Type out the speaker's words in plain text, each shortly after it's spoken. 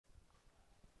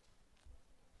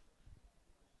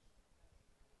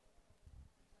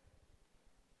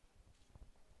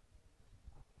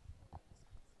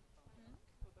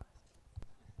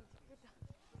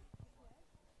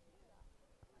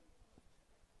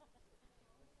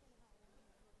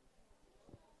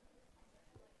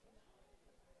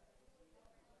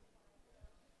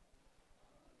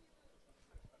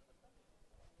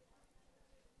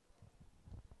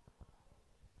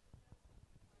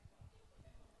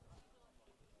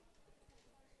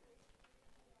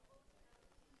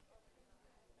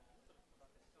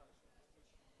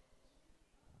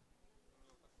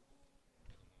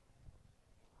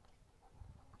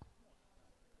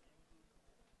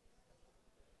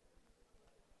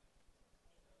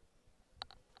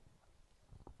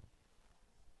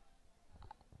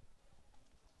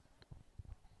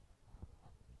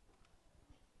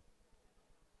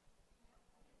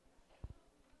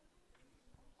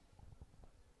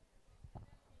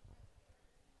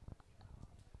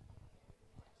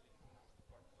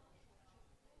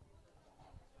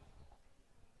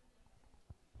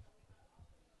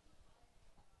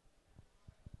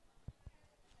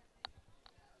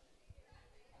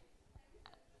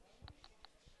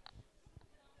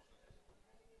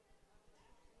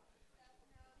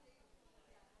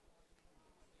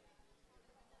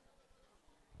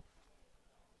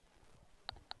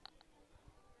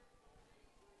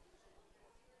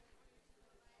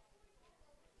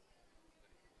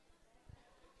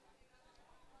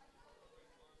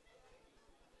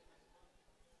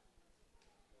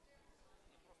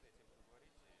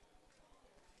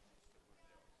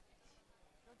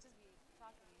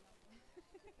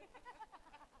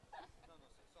No, no.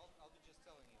 So I'll be just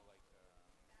telling you, like,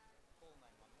 call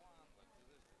 911, like,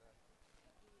 do this, do that.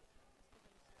 Great.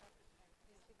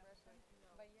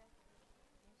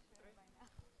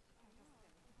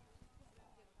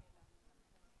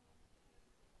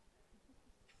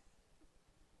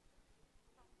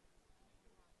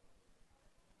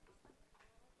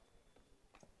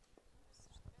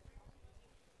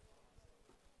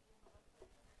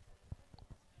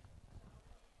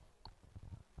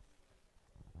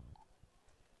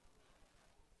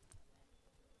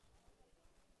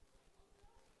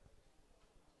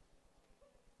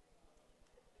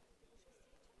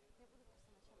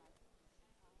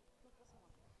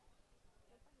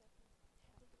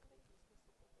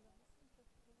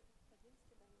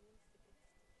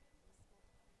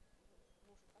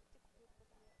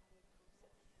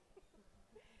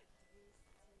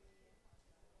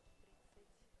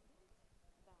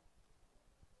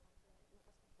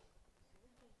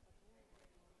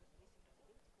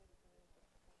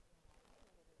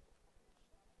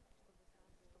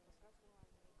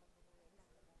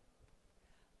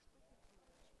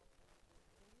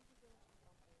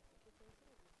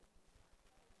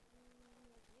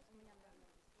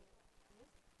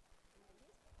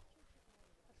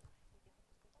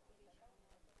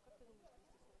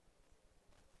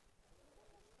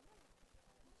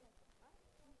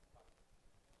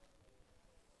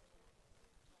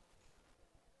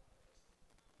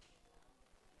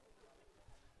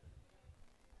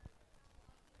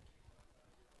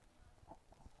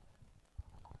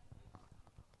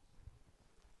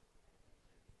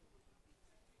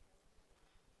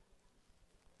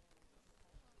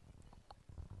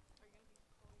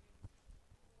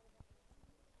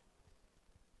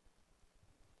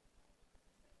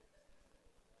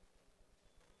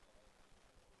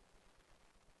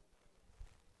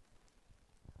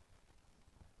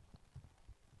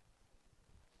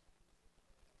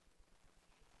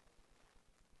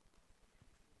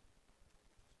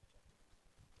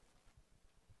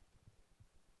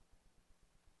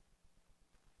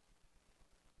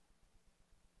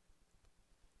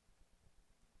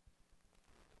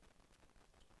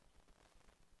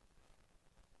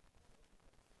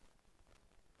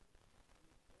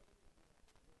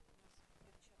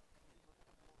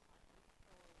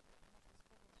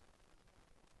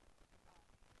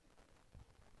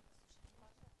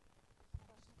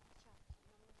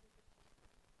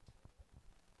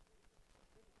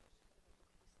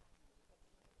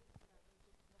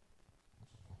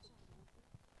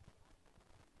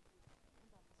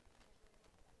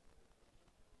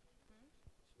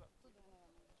 Сюда.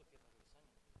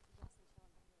 Тут я говорю,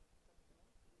 Саня.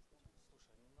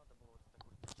 Слушай, не надо было вот так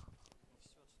вот. Мы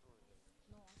все отстроили.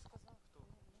 Ну, он сказал, Кто?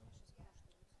 ну, Миша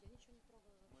спрашивает. Я ничего не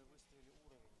трогаю вообще. Мы выставили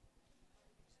уровень.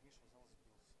 С Мишей зал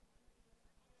сбился.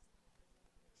 Кошмар.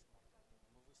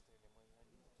 Мы выставили,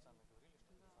 мы сами говорили,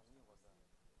 что Да, фанила, да.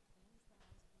 я не знаю,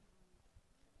 сбиваю.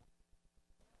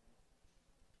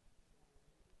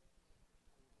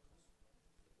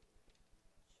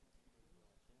 Я не помню,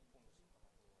 сколько она вылазила.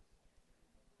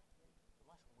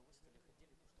 Понимаешь, мы выставили,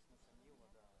 ходили, то, что мы фанила,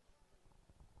 да. Еще не трогай регулятор, ладно?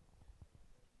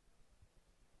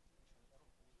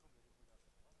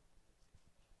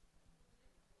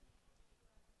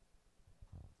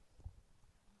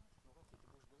 Ну как ты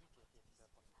будешь говорить, я тебя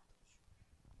подключу.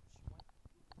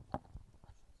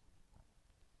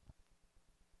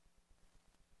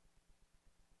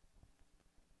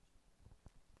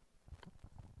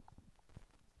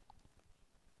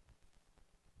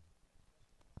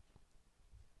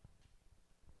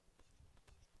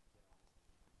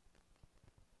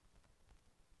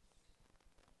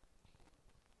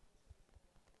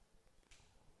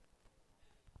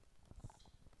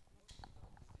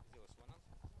 Нажимай. Сделай свой анонс.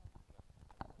 Да.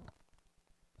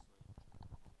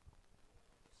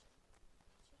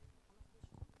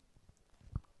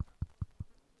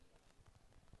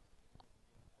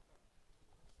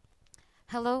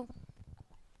 Hello.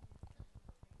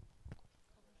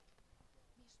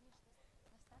 Миш,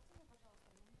 наставьте мне,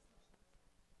 пожалуйста, мне не слышно.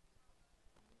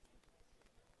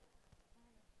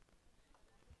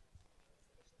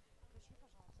 Включи,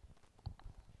 пожалуйста.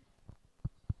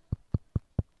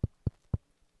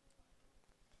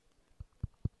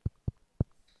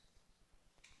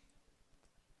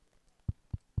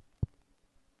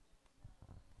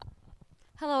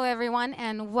 Hello, everyone,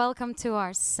 and welcome to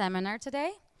our seminar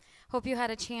today. Hope you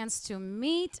had a chance to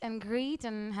meet and greet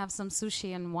and have some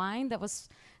sushi and wine that was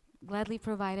gladly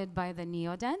provided by the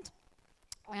Neodent.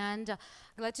 And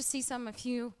glad to see a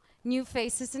few new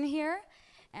faces in here.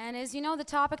 And as you know, the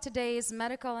topic today is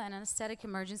medical and anesthetic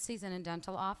emergencies in a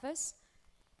dental office.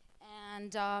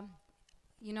 And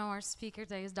you know, our speaker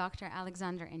today is Dr.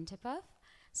 Alexander Antipov.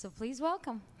 So please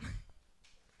welcome.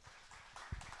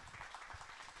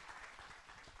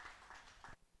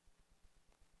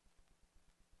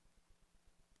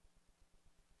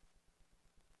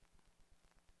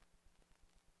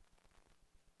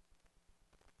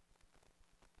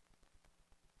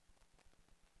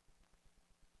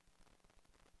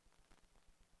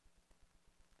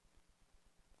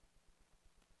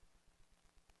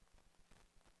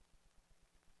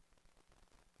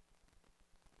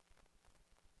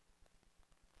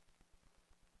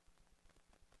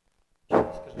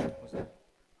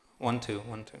 One, two,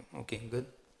 one, two. Okay, good.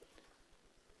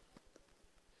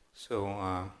 So,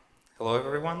 hello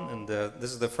everyone, and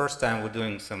this is the first time we're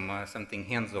doing something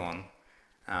hands-on.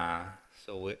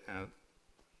 So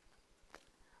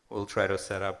we'll try to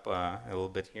set up a little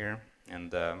bit here,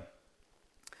 and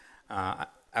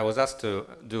I was asked to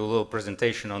do a little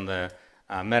presentation on the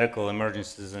medical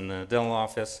emergencies in the dental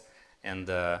office, and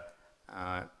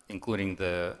including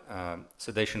the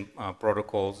sedation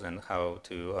protocols and how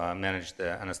to manage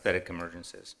the anesthetic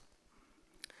emergencies.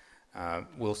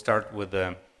 We'll start with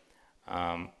the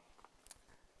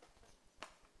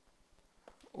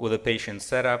patient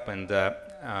setup, and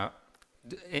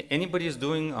anybody is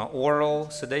doing oral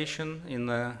sedation in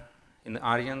the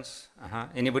audience?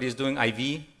 Anybody is doing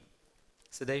IV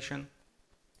sedation?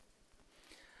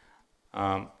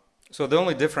 So the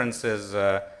only difference is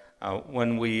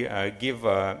when we give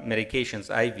medications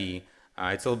IV,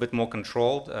 it's a little bit more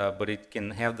controlled, but it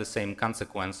can have the same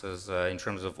consequences in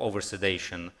terms of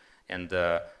over-sedation, and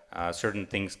certain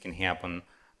things can happen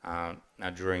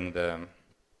during the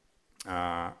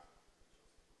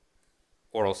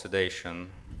oral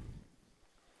sedation.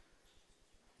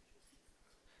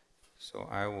 So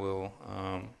I will,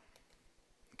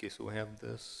 okay, so we have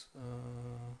this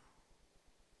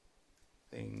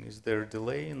thing. Is there a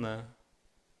delay in the?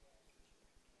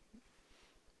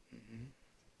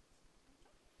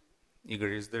 Igor,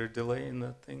 is there a delay in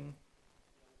that thing?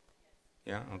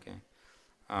 Yeah, okay.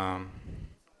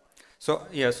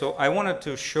 So I wanted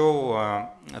to show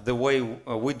the way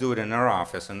we do it in our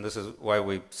office, and this is why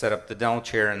we set up the dental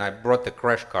chair, and I brought the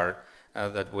crash cart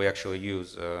that we actually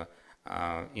use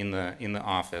in the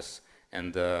office.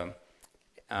 And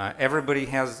everybody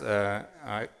has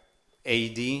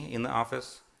AED in the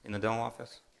office, in the dental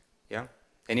office? Yeah?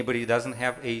 Anybody doesn't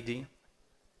have AED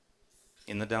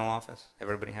in the dental office?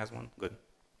 Everybody has one? Good.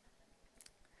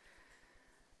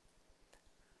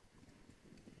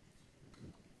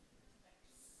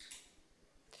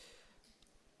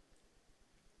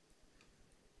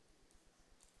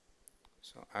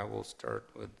 So I will start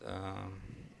with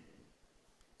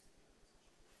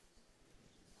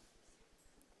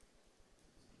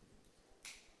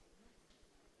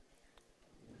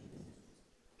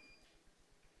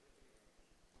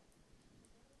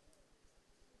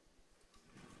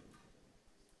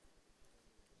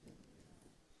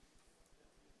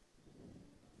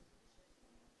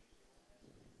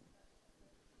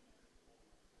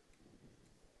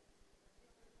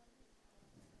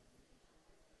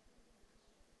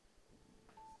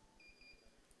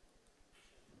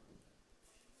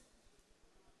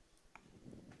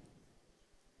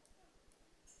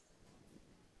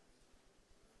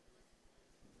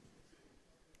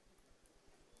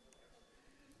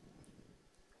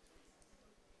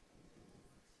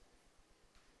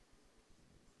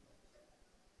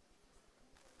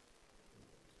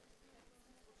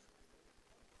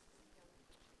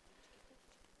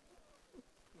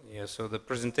yeah, so the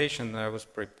presentation that I was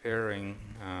preparing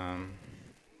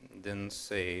didn't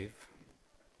save.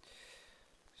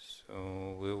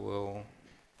 So we will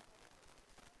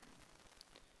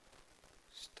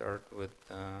start with,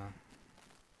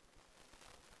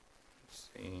 let's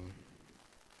see.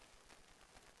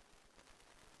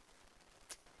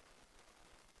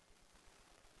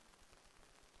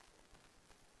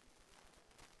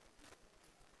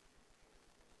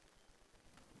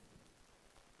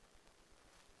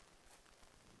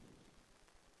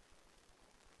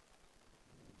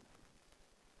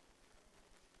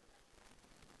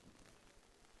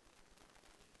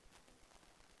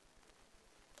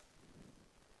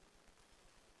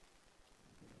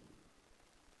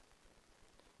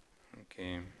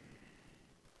 Okay.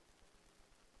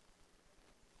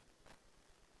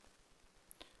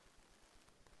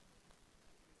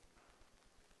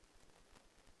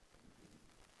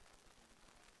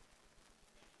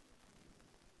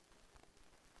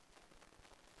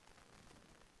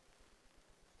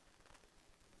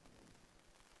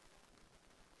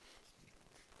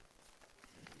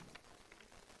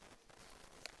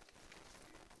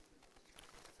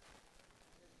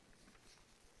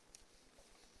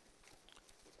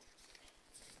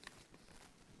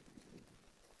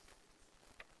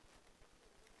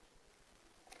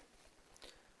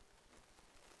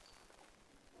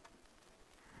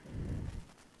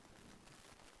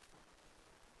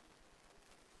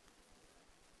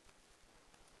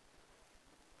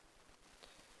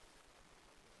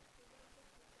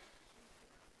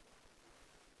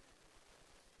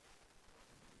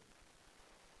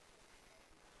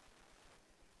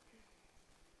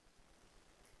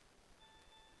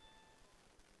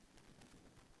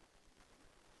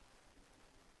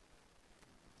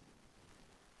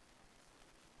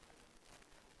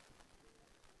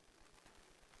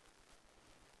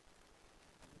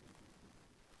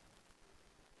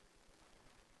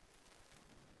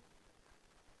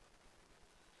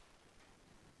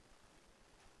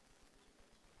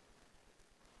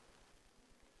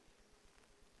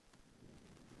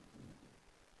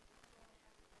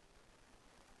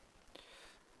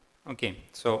 Okay,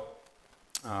 so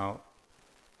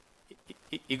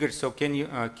Igor, so can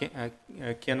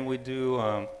we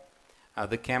do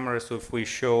the camera? So if we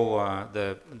show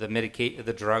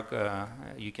the drug,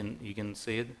 you can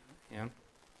see it. Yeah.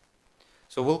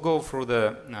 So we'll go through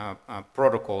the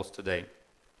protocols today,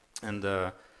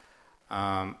 and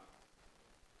um,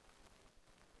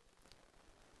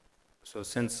 so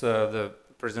since the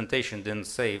presentation didn't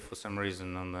save for some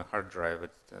reason on the hard drive,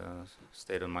 it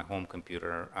stayed on my home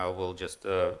computer, I will just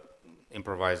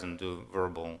improvise and do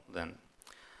verbal then.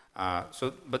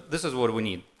 But this is what we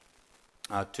need.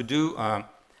 To do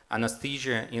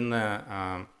anesthesia in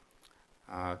the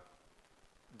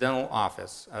dental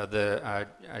office, the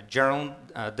general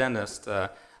dentist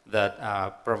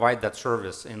that provide that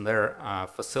service in their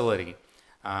facility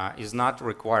is not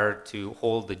required to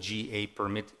hold the GA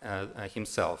permit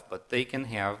himself, but they can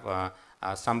have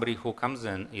somebody who comes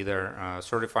in, either a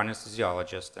certified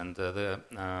anesthesiologist, and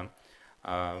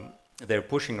they're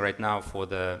pushing right now for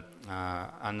the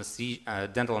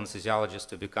dental anesthesiologist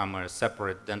to become a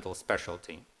separate dental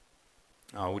specialty,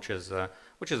 which is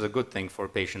a good thing for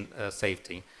patient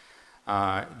safety.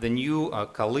 The new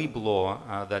CALIB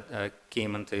law that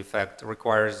came into effect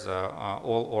requires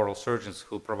all oral surgeons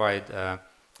who provide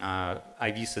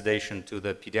IV sedation to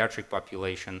the pediatric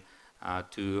population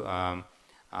to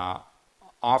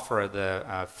offer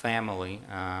the family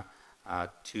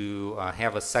to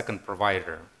have a second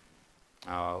provider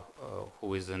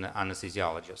who is an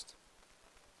anesthesiologist.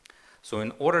 So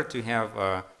in order to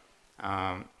have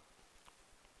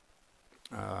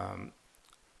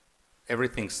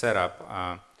everything set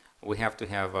up, we have to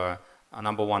have a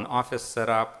number one office set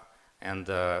up and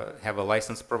have a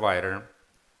licensed provider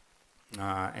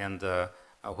and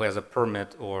who has a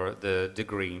permit or the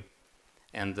degree,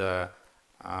 and the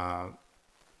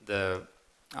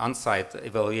on-site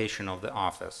evaluation of the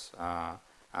office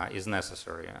is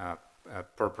necessary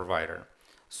per provider.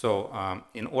 So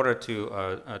in order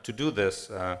to do this,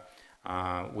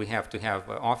 we have to have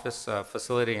office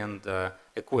facility and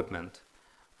equipment.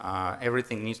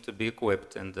 Everything needs to be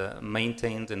equipped and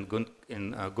maintained in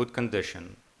good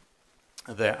condition.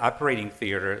 The operating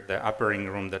theater, the operating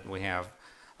room that we have,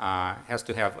 has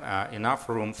to have enough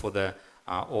room for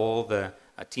all the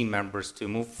team members to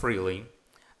move freely,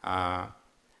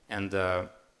 and the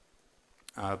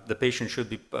patient should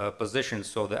be positioned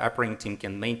so the operating team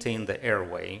can maintain the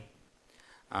airway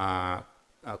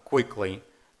quickly,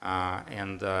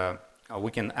 and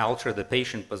we can alter the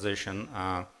patient position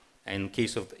in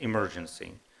case of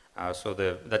emergency. So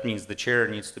that means the chair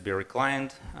needs to be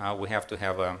reclined. We have to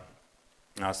have a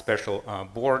special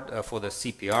board for the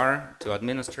CPR, to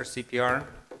administer CPR.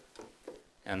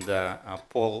 And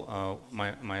Paul,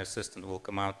 my assistant, will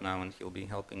come out now and he'll be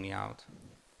helping me out.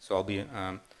 So I'll be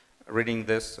reading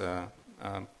this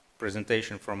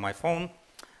presentation from my phone,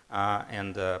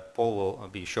 and Paul will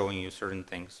be showing you certain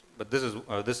things. But this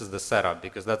is the setup,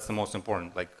 because that's the most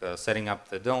important, like setting up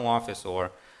the dental office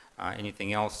or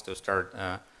anything else to start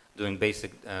doing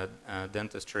basic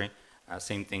dentistry.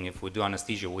 Same thing, if we do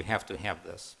anesthesia, we have to have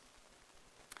this.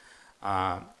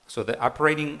 So the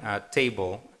operating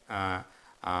table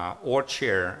or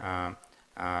chair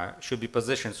should be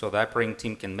positioned so the operating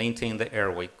team can maintain the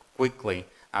airway quickly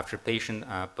after patient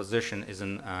position is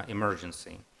an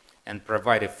emergency, and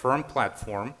provide a firm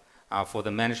platform for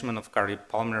the management of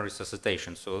cardiopulmonary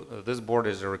resuscitation. So this board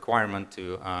is a requirement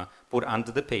to put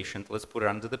under the patient. Let's put it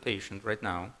under the patient right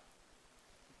now.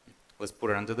 Let's put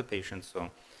it under the patient.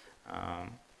 So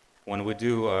when we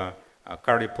do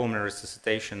cardiopulmonary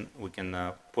resuscitation, we can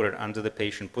put it under the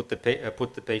patient, put the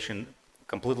patient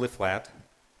completely flat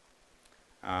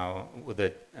with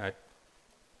the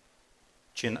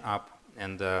chin up,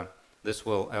 and this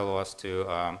will allow us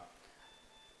to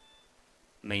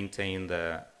maintain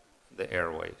the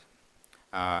airway.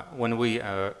 When we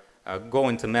go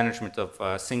into management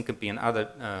of syncope and other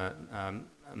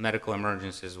medical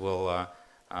emergencies, we'll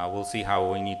see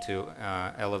how we need to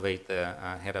elevate the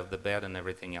head of the bed and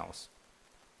everything else.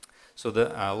 So the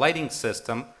lighting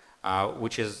system,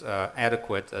 which is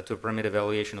adequate to permit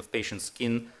evaluation of patient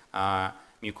skin,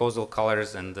 mucosal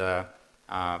colors, and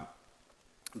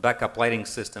backup lighting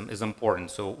system is important.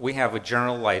 So we have a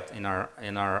general light in our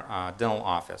dental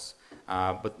office,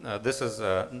 but this is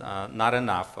not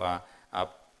enough.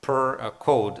 Per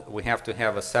code, we have to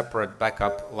have a separate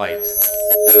backup light.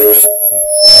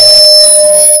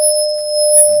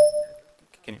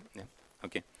 Can you? Yeah.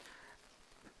 Okay.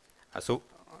 So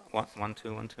 1,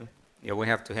 2, 1, 2. Yeah, we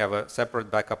have to have a separate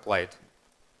backup light.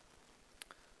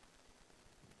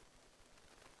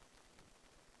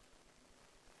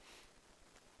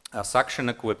 Suction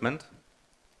equipment.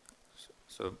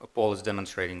 So Paul is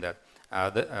demonstrating that.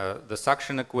 The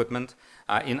suction equipment,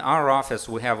 in our office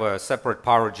we have a separate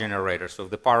power generator, so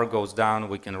if the power goes down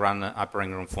we can run the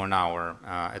operating room for an hour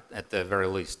at the very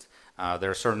least.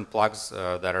 There are certain plugs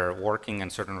that are working in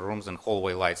certain rooms and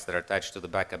hallway lights that are attached to the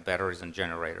backup batteries and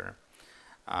generator.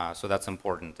 So that's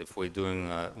important. If we're doing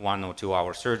 1 or 2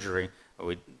 hour surgery,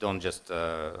 we don't just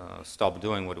stop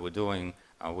doing what we're doing,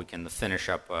 we can finish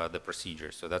up the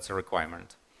procedure, so that's a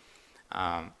requirement.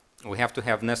 We have to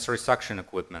have necessary suction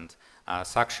equipment,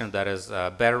 suction that is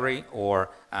battery or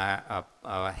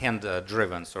hand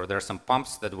driven. So there are some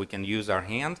pumps that we can use our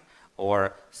hand,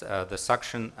 or the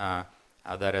suction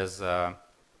that is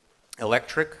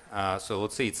electric. So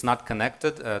let's see, it's not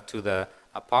connected to the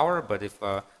power, but if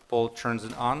Paul turns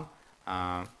it on,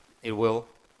 it will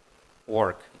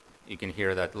work. You can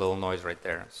hear that little noise right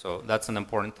there. So that's an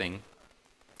important thing.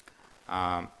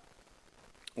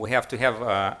 We have to have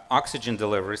oxygen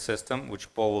delivery system,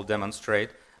 which Paul will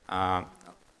demonstrate.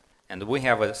 And we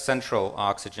have a central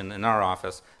oxygen in our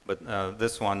office, but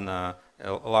this one, a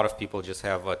lot of people just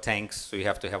have tanks, so you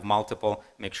have to have multiple.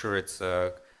 Make sure it's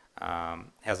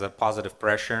has a positive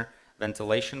pressure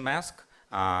ventilation mask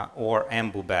or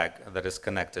ambu bag that is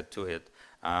connected to it.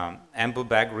 Ambu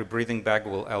bag, rebreathing bag,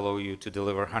 will allow you to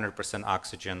deliver 100%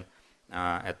 oxygen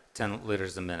at 10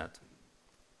 liters a minute.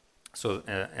 So,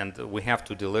 and we have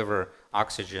to deliver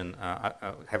oxygen,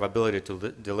 have ability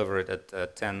to deliver it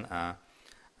at 10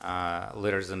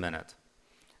 liters a minute.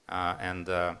 And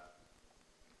the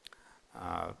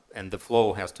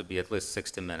flow has to be at least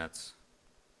 60 minutes.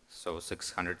 So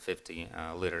 650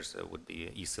 liters would be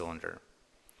E-cylinder.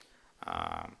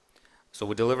 So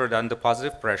we deliver it under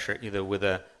positive pressure, either with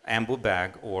a ambu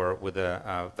bag or with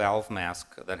a valve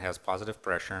mask that has positive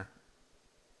pressure.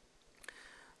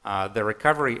 The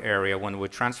recovery area, when we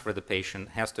transfer the patient,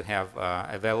 has to have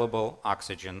available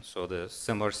oxygen, so the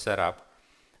similar setup,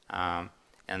 and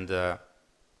in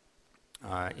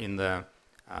the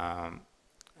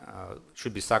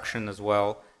should be suction as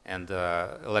well, and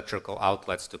electrical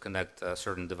outlets to connect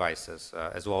certain devices,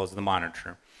 as well as the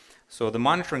monitor. So the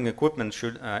monitoring equipment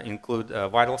should include a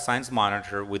vital signs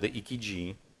monitor with the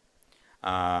EKG,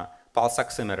 pulse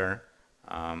oximeter,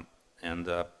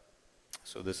 and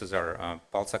so this is our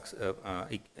pulse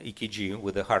EKG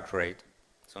with the heart rate.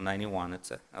 So 91,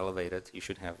 it's elevated. You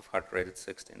should have heart rate at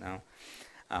 60 now.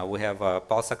 We have a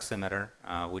pulse oximeter,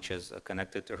 which is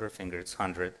connected to her finger. It's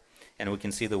 100. And we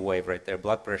can see the wave right there.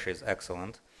 Blood pressure is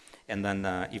excellent. And then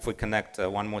if we connect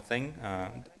one more thing,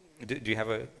 do you have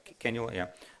a cannula? Yeah.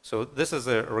 So this is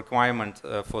a requirement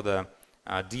for the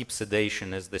deep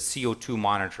sedation, is the CO2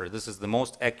 monitor. This is the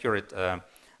most accurate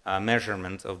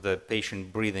measurement of the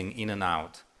patient breathing in and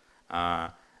out,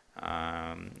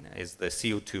 is the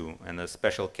CO2, and a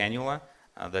special cannula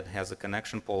that has a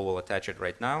connection. Paul will attach it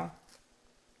right now,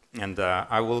 and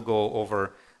I will go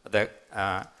over the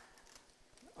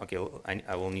okay,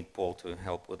 I will need Paul to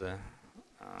help with the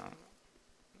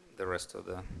rest of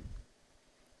the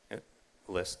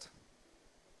list.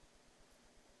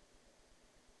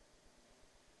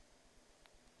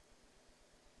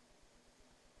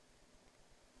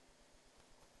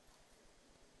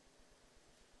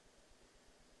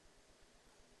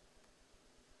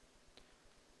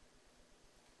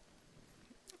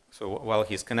 So while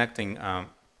he's connecting,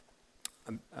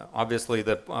 obviously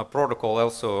the protocol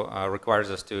also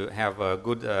requires us to have a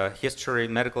good history,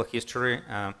 medical history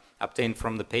obtained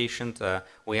from the patient.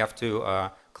 We have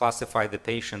to classify the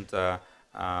patient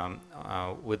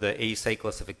with the ASA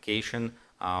classification,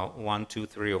 1, 2,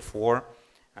 3, or 4.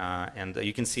 And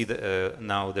you can see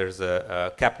now there's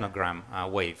a capnogram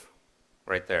wave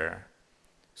right there.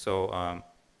 So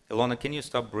Ilona, can you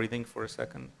stop breathing for a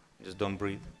second? Just don't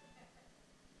breathe.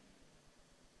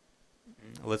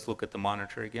 Let's look at the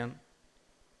monitor again.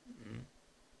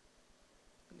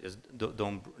 Just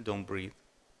don't breathe.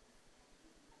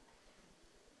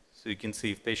 So you can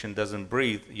see if patient doesn't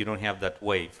breathe, you don't have that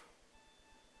wave.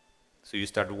 So you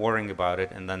start worrying about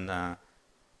it, and then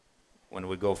when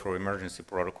we go for emergency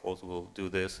protocols, we'll do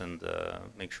this and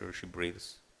make sure she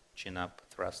breathes, chin up,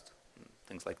 thrust,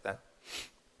 things like that.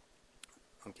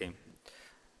 Okay.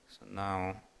 So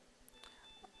now.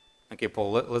 Okay,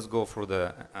 Paul, let's go through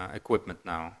the equipment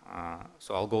now.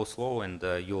 So I'll go slow, and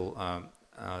you'll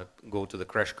go to the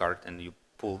crash cart, and you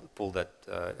pull that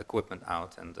equipment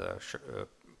out and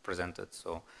present it,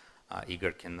 so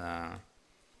Igor can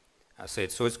say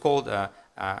it. So it's called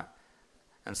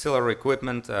ancillary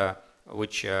equipment,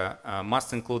 which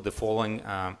must include the following: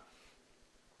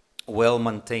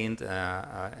 well-maintained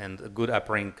and good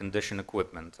operating condition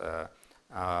equipment.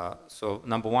 So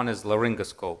number one is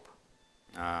laryngoscope.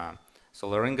 So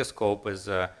laryngoscope is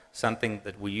something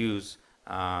that we use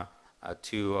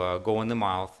to go in the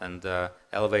mouth and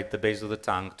elevate the base of the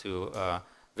tongue to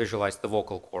visualize the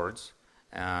vocal cords.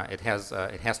 It has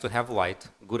to have light,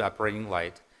 good operating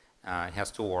light. It has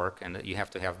to work, and you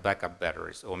have to have backup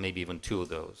batteries, or maybe even 2 of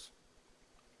those.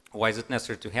 Why is it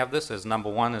necessary to have this? As number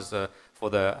one is for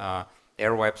the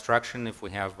airway obstruction, if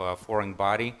we have a foreign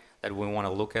body that we want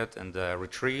to look at and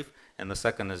retrieve, and the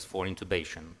second is for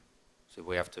intubation. So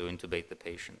we have to intubate the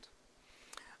patient.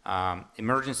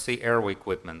 Emergency airway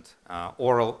equipment,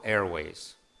 oral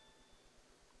airways.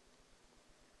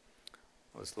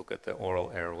 Let's look at the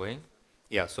oral airway.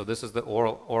 Yeah, so this is the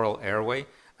oral airway.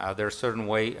 There's a certain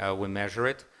way we measure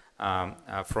it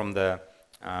from the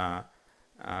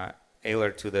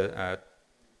alar to the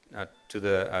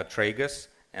tragus,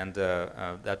 and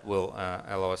that will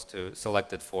allow us to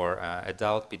select it for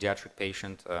adult, pediatric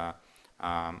patient,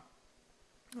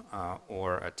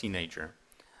 or a teenager.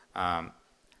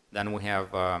 Then we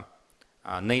have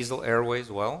nasal airway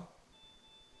as well.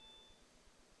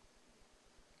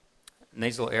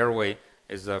 Nasal airway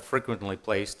is frequently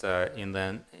placed in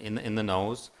the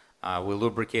nose. We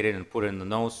lubricate it and put it in the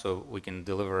nose so we can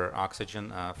deliver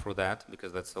oxygen through that,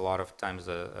 because that's a lot of times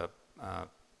a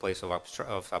place of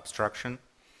obstruction.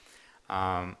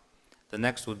 The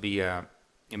next would be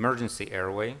emergency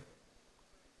airway.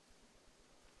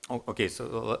 Oh, okay,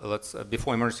 so let's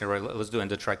before emergency airway, let's do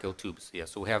endotracheal tubes. Yeah,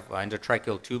 so we have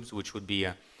endotracheal tubes, which would be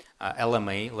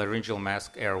LMA, laryngeal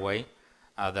mask airway,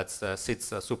 that sits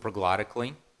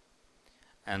supraglottically,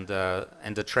 and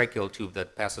endotracheal tube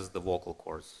that passes the vocal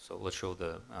cords. So let's show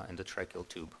the endotracheal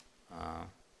tube,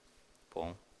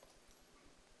 Paul.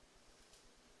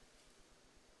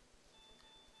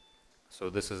 So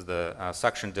this is the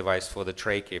suction device for the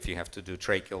trachea if you have to do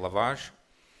tracheal lavage,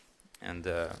 and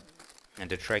the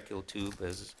tracheal tube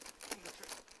is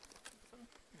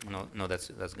no,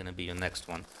 that's going to be your next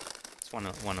one. It's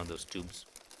one of those tubes.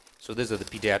 So this is the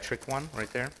pediatric one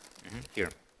right there. Here.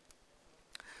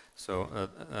 So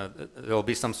there will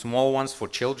be some small ones for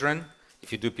children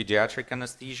if you do pediatric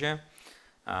anesthesia,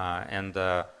 and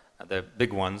the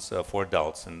big ones for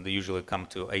adults, and they usually come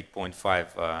to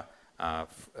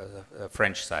 8.5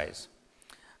 French size.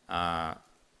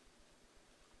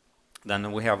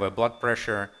 Then we have a blood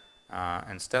pressure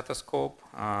and stethoscope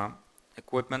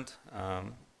equipment.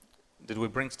 Did we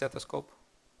bring stethoscope?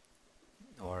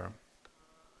 Or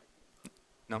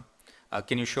no?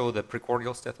 Can you show the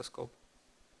precordial stethoscope?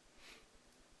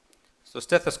 So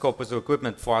stethoscope is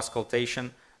equipment for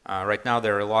auscultation. Right now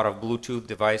there are a lot of Bluetooth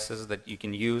devices that you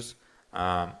can use,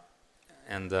 and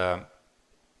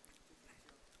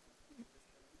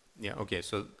yeah, okay.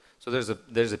 So there's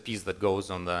a piece that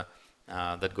goes on the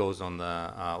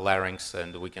larynx,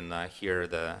 and we can hear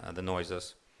the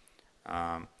noises.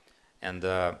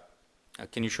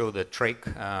 Can you show the trach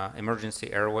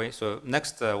emergency airway? So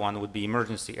next one would be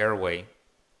emergency airway.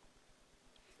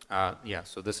 Yeah,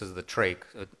 so this is the trach.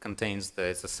 It contains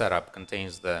it's a setup,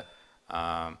 contains the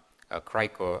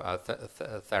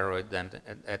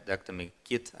cricothyroidectomy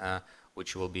kit,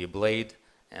 which will be a blade,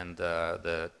 and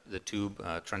the tube,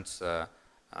 tracheal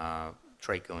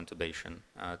intubation,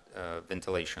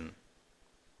 ventilation.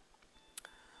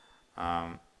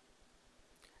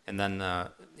 And then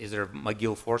is there a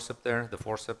McGill forceps there, the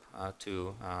forceps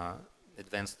to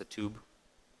advance the tube?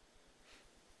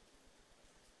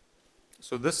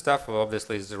 So this stuff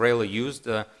obviously is rarely used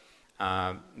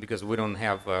because we don't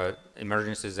have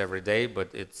emergencies every day, but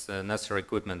it's necessary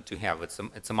equipment to have. It's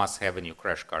a must-have in your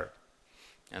crash cart.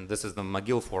 And this is the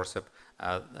McGill forceps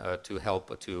to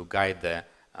help to guide the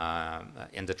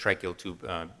endotracheal tube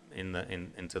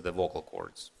into the vocal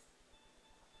cords.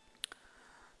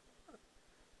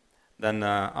 Then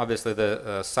obviously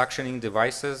the suctioning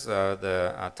devices,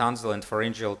 the tonsil and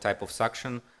pharyngeal type of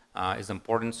suction is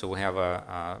important. So we have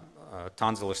a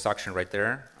tonsillar suction right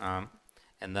there.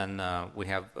 And then we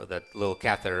have that little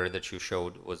catheter that you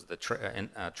showed was the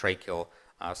tracheal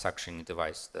suctioning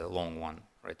device, the long one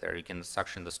right there. You can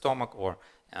suction the stomach, or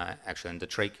actually in the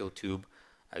tracheal tube.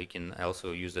 You can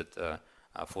also use it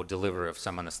for delivery of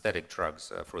some anesthetic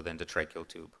drugs for the endotracheal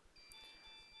tube.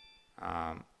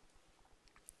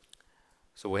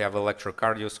 So we have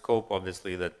electrocardioscope,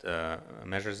 obviously, that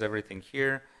measures everything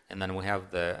here. And then we have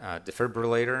the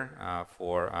defibrillator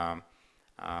for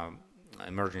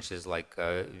emergencies like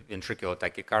ventricular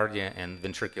tachycardia and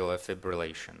ventricular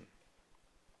fibrillation.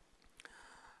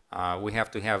 We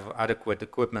have to have adequate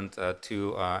equipment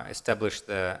to establish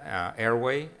the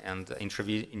airway and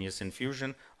intravenous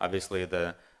infusion. Obviously,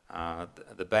 the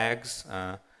bags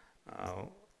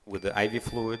with the IV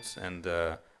fluids and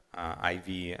IV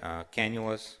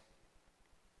cannulas.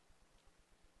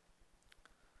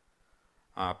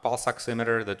 Pulse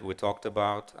oximeter that we talked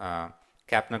about,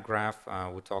 capnograph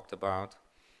we talked about,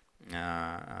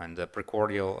 and the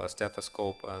precordial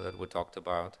stethoscope that we talked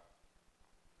about,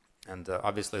 and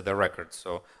obviously the records.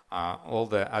 So all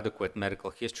the adequate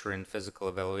medical history and physical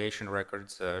evaluation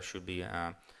records should be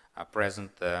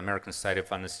present. The American Society of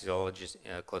Anesthesiologists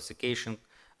classification,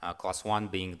 class 1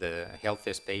 being the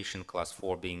healthiest patient, class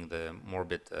 4 being the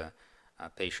morbid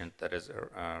patient that is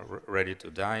ready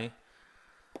to die.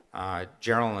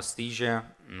 General anesthesia,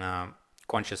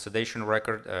 conscious sedation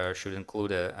record should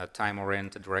include a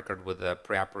time-oriented record with a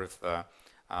preoperative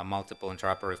multiple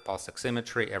intraoperative pulse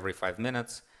oximetry every 5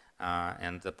 minutes,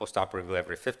 and the postoperative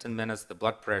every 15 minutes. The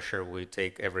blood pressure we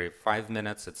take every 5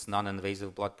 minutes. It's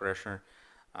non-invasive blood pressure,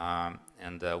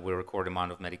 and we record the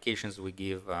amount of medications we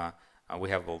give. We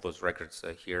have all those records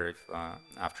here. If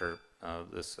after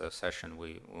this session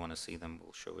we want to see them,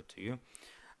 we'll show it to you.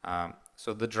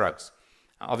 So the drugs.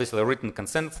 Obviously, a written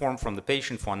consent form from the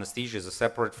patient for anesthesia is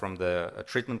separate from the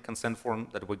treatment consent form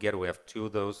that we get. We have 2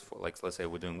 of those. For, like, let's say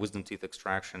we're doing wisdom teeth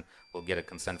extraction, we'll get a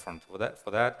consent form for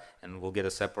that, and we'll get a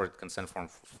separate consent form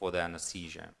for the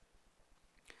anesthesia.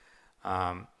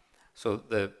 So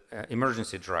the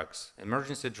emergency drugs.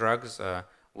 Emergency drugs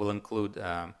will include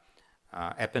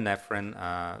epinephrine,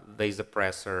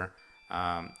 vasopressor,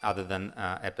 other than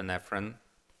epinephrine.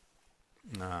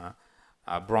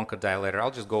 Bronchodilator.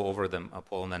 I'll just go over them,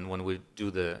 Paul, and then when we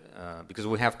do the, because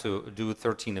we have to do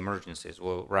 13 emergencies,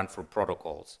 we'll run through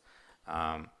protocols,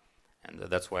 and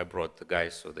that's why I brought the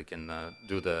guys so they can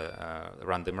do the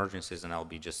run the emergencies, and I'll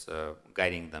be just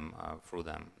guiding them through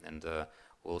them, and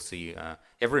we'll see.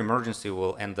 Every emergency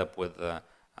will end up with a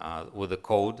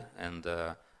code, and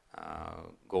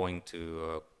going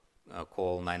to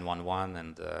call 911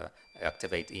 and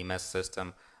activate EMS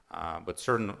system. But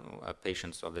certain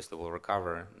patients obviously will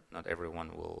recover. Not everyone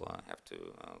will have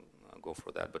to go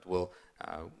for that, but we'll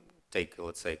take,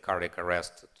 let's say, cardiac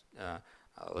arrest,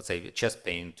 let's say chest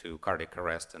pain to cardiac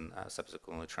arrest, and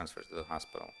subsequently transfer to the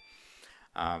hospital.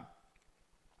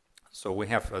 So we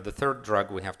have the third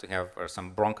drug we have to have are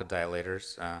some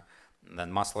bronchodilators,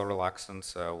 then muscle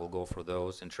relaxants, we'll go for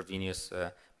those, intravenous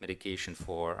medication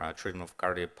for treatment of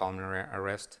cardiopulmonary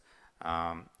arrest.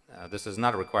 This is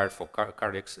not required for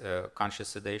cardiac conscious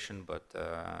sedation, but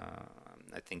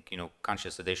I think, you know,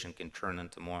 conscious sedation can turn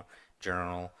into more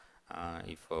general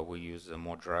if we use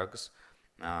more drugs.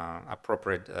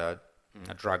 Appropriate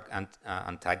drug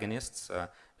antagonists,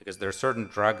 because there are certain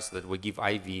drugs that we give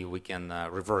IV, we can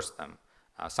reverse them.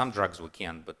 Some drugs we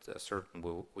can, but certain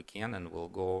we can, and we'll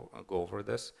go over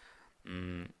this.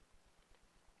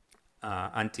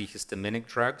 Antihistaminic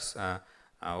drugs,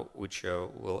 which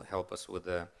will help us with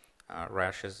the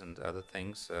rashes and other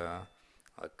things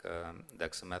like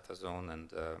dexamethasone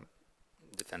and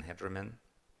diphenhydramine.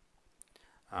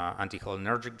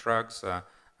 Anticholinergic drugs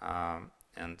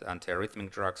and antiarrhythmic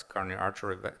drugs, coronary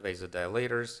artery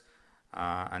vasodilators,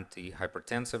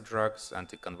 antihypertensive drugs,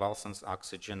 anticonvulsants.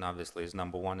 Oxygen obviously is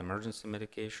 #1 emergency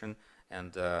medication,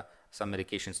 and some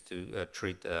medications to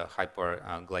treat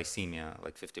hyperglycemia,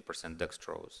 like 50%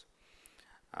 dextrose.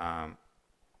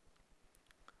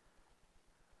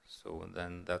 So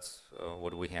then that's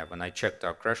what we have. And I checked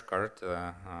our crash cart,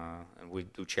 and we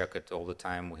do check it all the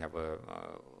time. We have a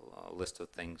list of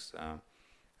things,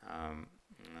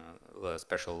 a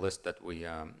special list that we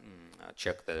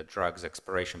check the drugs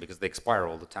expiration, because they expire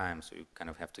all the time, so you kind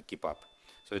of have to keep up.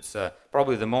 So it's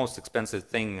probably the most expensive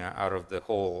thing out of the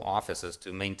whole office is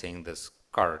to maintain this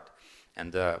cart.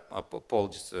 And Paul,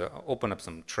 just open up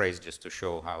some trays just to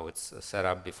show how it's set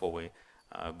up before we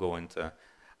go into.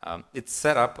 It's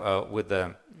set up with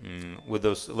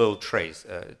those little trays.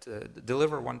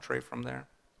 Deliver one tray from there.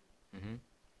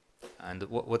 And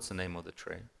what's the name of the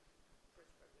tray?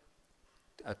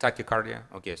 Tachycardia.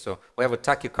 Okay, so we have a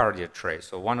tachycardia tray.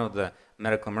 So one of the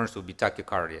medical emergencies will be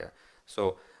tachycardia.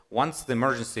 So once the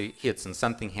emergency hits and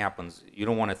something happens, you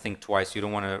don't want to think twice. You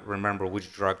don't want to remember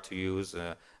which drug to use.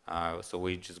 So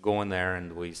we just go in there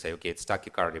and we say, okay, it's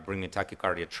tachycardia. Bring me a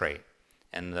tachycardia tray.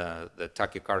 And the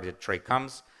tachycardia tray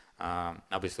comes,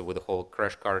 obviously with the whole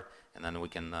crash cart, and then we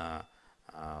can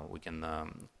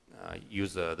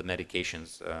use the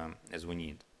medications as we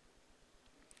need.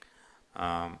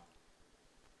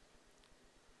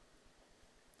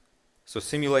 So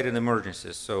simulated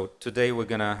emergencies. So today we're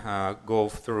gonna go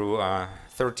through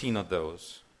 13 of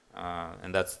those,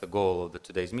 and that's the goal of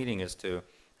today's meeting, is to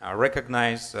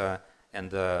recognize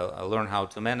and learn how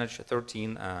to manage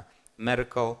 13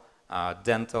 medical,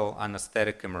 dental,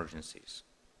 anesthetic emergencies.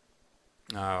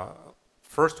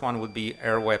 First one would be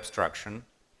airway obstruction.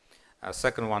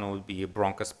 Second one would be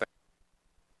bronchospasm.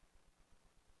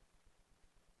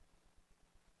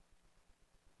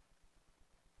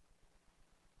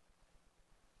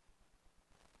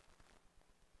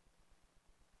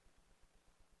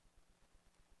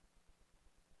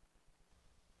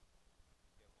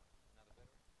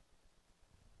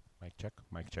 Mic check,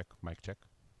 mic check, mic check.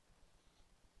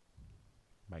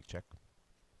 Mic check.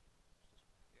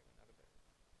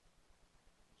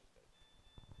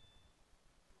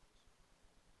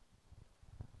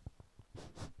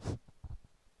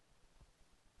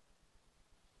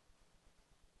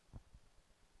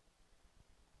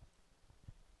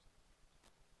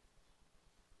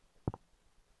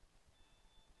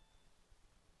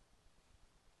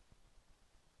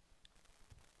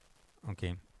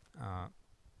 Okay.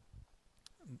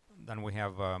 Then we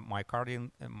have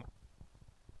myocardial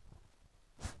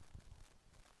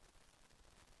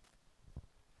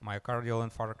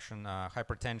infarction,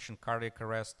 hypertension, cardiac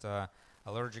arrest,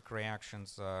 allergic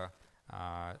reactions,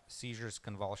 seizures,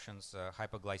 convulsions,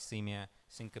 hypoglycemia,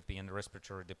 syncope, and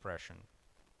respiratory depression.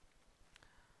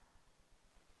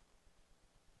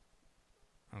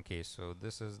 Okay, so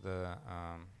this is the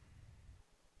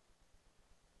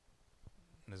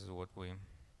this is what we're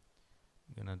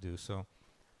gonna do. So,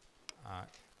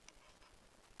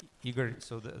 Igor,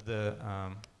 so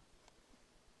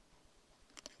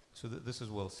this is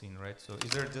well seen, right? So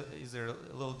is there a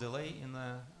little delay in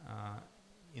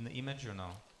the image or no?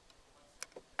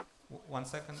 1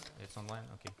 second. It's online.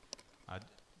 Okay.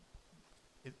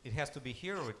 It has to be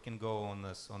here, or it can go on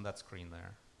that screen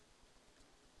there.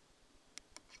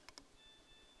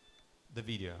 The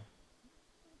video.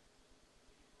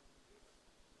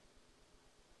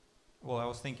 Well, I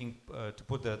was thinking to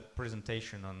put the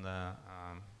presentation on the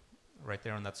right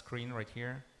there on that screen right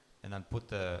here, and then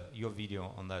put your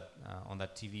video on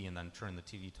that TV, and then turn the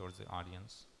TV towards the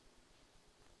audience.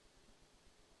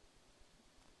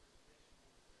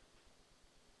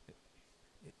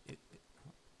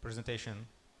 Presentation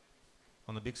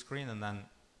on the big screen, and then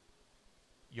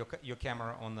your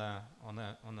camera on the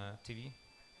TV.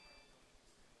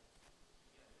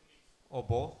 Oh,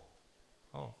 both.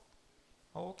 Oh,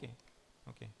 okay.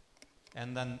 Okay.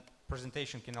 And then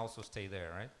presentation can also stay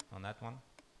there, right? On that one?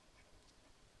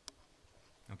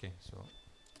 Okay, so.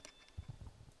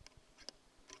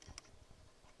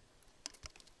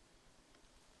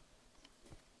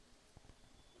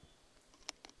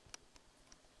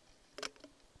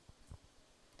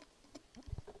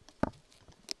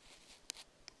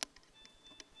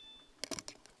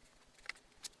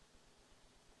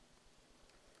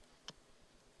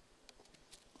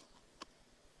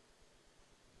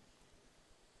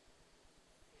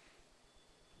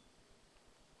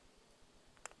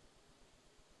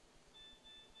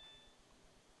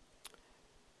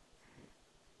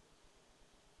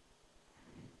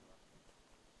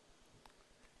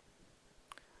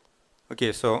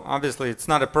 Okay, so obviously it's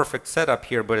not a perfect setup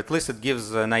here, but at least it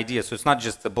gives an idea. So it's not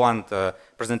just a blunt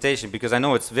presentation, because I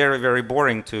know it's very, very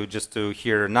boring to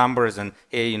hear numbers and,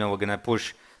 hey, we're going to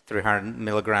push 300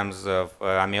 milligrams of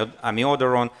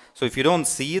amiodarone. So if you don't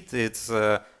see it, it's,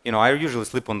 I usually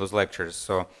sleep on those lectures.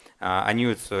 So I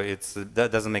knew that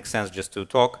doesn't make sense just to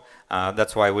talk.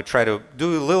 That's why we try to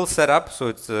do a little setup, so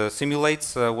it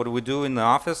simulates what we do in the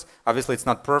office. Obviously, it's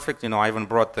not perfect. I even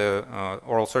brought the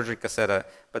oral surgery cassette,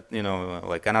 but I'm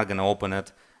not going to open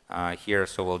it here,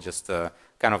 so we'll just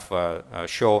kind of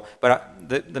show. But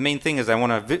the main thing is I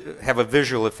want to have a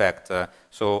visual effect.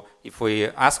 So if we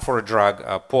ask for a drug,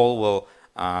 Paul will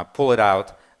pull it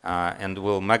out. And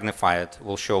we'll magnify it.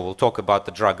 We'll talk about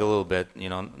the drug a little bit.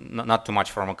 Not too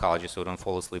much pharmacology, so don't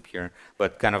fall asleep here,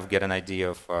 but kind of get an idea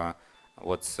of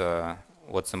what's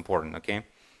important. Okay.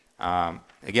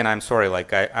 Again, I'm sorry.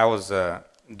 I was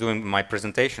doing my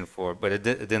presentation but it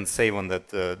didn't save on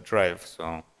that drive.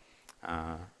 So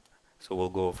we'll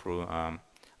go through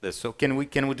this. So can we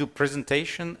do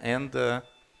presentation and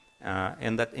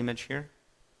that image here?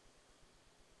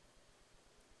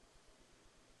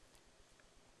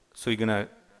 So you're gonna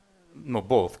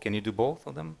both. Can you do both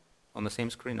of them on the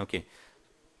same screen? Okay.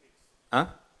 Huh?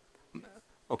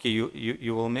 Okay,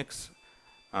 you will mix.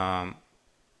 Because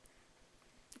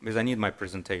I need my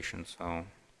presentation, so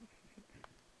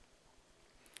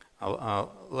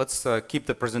let's keep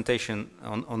the presentation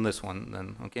on this one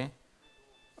then. Okay.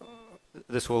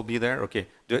 This will be there. Okay.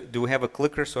 Do we have a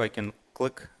clicker so I can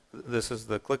click? This is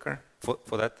the clicker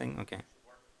for that thing. Okay.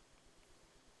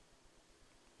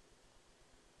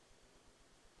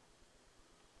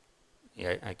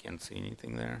 Yeah, I can't see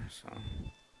anything there. So,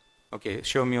 okay,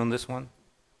 show me on this one.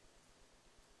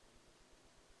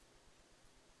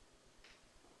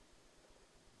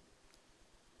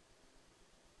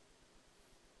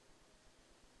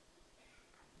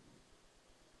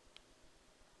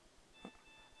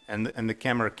 And the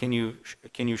camera, can you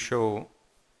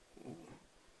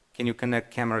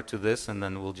connect camera to this, and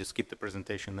then we'll just keep the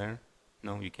presentation there?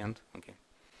 No, you can't. Okay.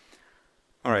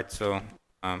 All right. So.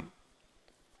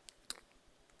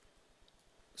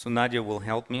 So Nadia will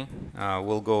help me.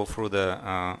 We'll go through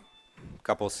the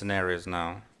couple scenarios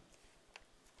now.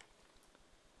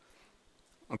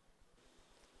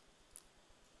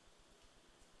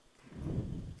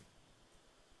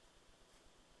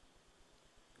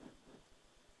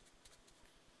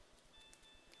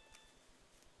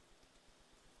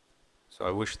 So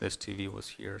I wish this TV was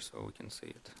here so we can see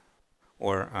it.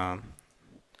 Or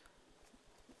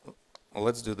well,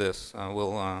 let's do this.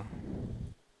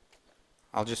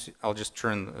 I'll just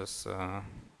turn this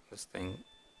this thing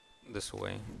this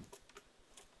way.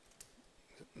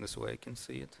 This way I can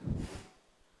see it.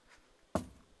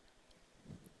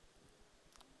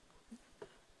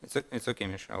 It's okay,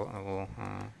 Michelle. I will.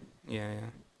 Yeah.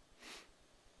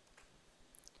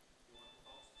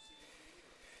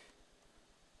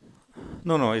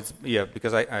 No, it's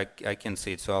because I can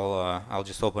see it, so I'll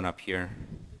just open up here.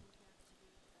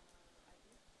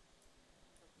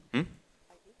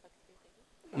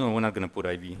 No, we're not gonna put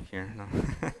IV here. No.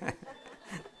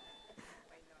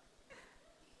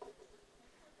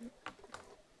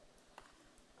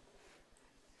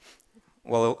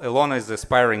 Well, Ilona is an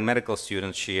aspiring medical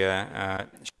student.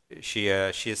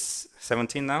 She's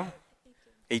 17 now,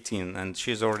 18, and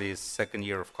she's already second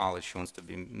year of college. She wants to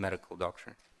be a medical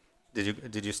doctor.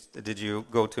 Did you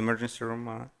go to emergency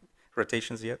room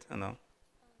rotations yet? No.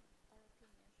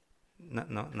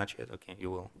 No, not yet. Okay,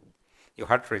 you will. Your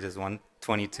heart rate is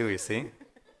 122. You see.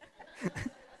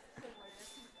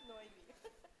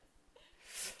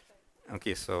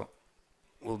 Okay, so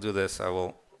we'll do this. I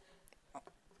will.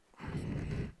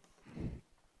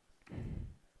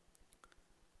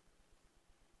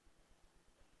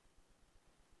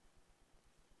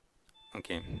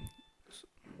 Okay.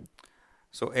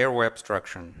 So airway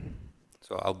obstruction.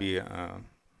 So I'll be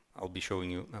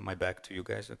showing you my back to you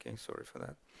guys. Okay, sorry for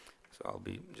that. So I'll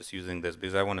be just using this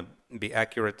because I want to be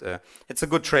accurate. It's a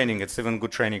good training. It's even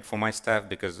good training for my staff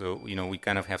because we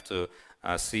kind of have to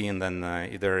see, and then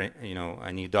either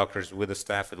I need doctors with the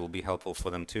staff. It will be helpful for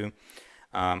them too.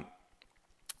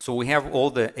 So we have all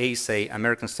the ASA,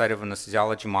 American Society of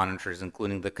Anesthesiology monitors,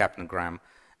 including the capnogram,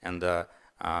 and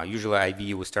usually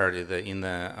IV we start in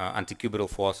the antecubital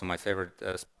fossa. My favorite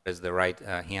is the right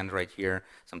hand right here.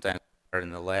 Sometimes we start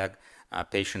in the leg.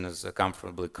 Patient is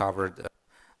comfortably covered.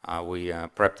 We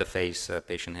prep the face,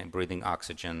 patient breathing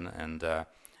oxygen, and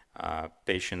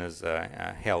patient is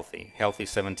healthy. Healthy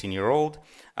 17-year-old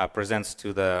presents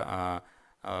to the,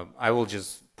 I will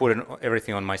just put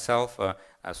everything on myself,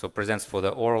 so presents for the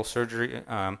oral surgery,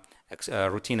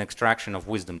 routine extraction of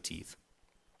wisdom teeth.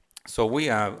 So we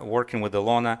are working with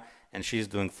Ilona, and she's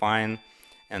doing fine,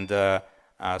 and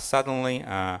suddenly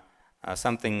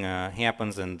something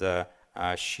happens, and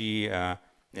she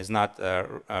is not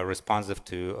responsive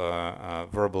to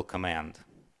verbal command.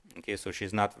 Okay, so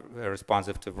she's not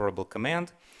responsive to verbal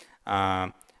command.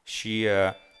 She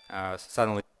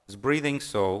suddenly is breathing,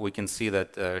 so we can see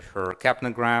that her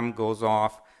capnogram goes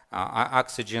off,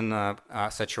 oxygen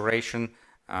saturation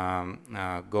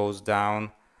goes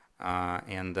down,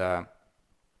 and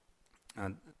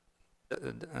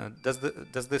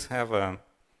does this have a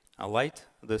light?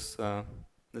 This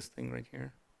thing right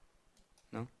here?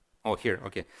 No? Oh, here.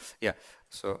 Okay. Yeah.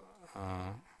 So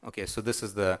okay. So this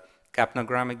is the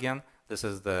capnogram again. This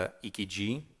is the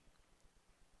EKG,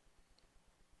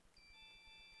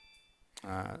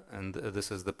 and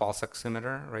this is the pulse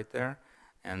oximeter right there,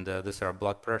 and this is our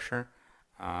blood pressure,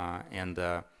 and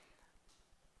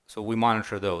so we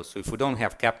monitor those. So if we don't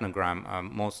have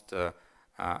capnogram, most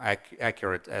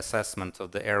accurate assessment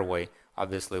of the airway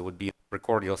obviously would be a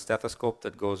precordial stethoscope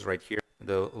that goes right here,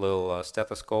 the little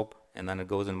stethoscope, and then it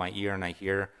goes in my ear and I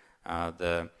hear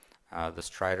the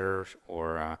stridor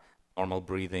or normal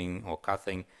breathing or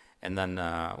coughing, and then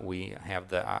we have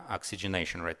the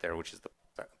oxygenation right there, which is the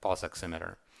pulse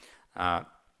oximeter.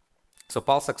 So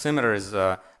pulse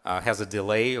oximeter has a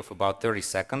delay of about 30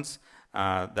 seconds.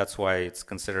 That's why it's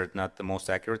considered not the most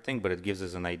accurate thing, but it gives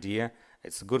us an idea.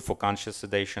 It's good for conscious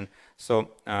sedation. So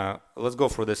let's go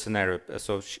through this scenario.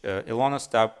 So Ilona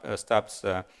stops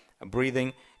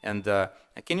breathing, and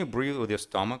can you breathe with your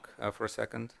stomach for a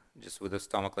second? Just with the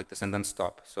stomach like this, and then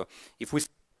stop. So if we see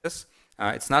this,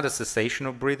 it's not a cessation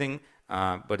of breathing,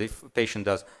 but if a patient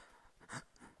does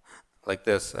like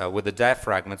this with the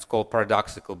diaphragm, it's called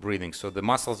paradoxical breathing. So the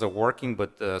muscles are working,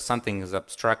 but something is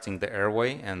obstructing the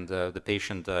airway, and the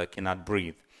patient cannot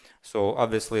breathe. So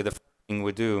obviously the first thing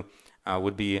we do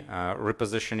would be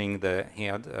repositioning the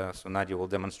head. So Nadia will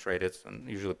demonstrate it, and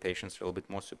usually patients are a little bit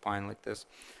more supine like this.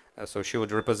 So she would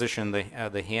reposition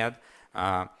the head.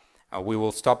 We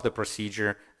will stop the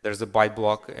procedure. There's a bite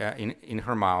block in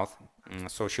her mouth,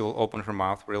 so she will open her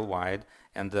mouth real wide,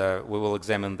 and we will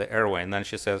examine the airway. And then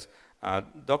she says,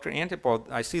 Dr. Antipov,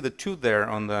 I see the tooth there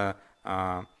on the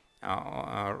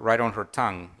right on her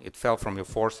tongue. It fell from your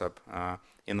forceps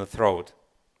in the throat.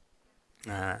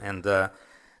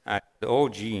 Oh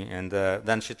gee, and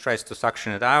then she tries to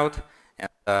suction it out, and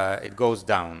it goes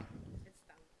down.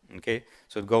 Okay,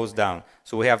 so it goes down.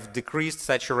 So we have decreased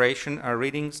saturation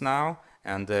readings now,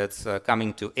 and it's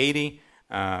coming to 80.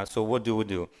 So what do we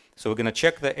do? So we're going to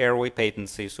check the airway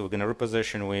patency. So we're going to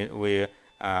reposition.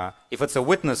 If it's a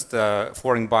witnessed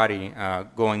foreign body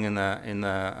going in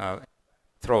the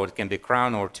throat, it can be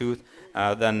crown or tooth,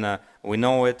 then we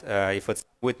know it. If it's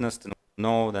witnessed and we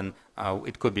know, then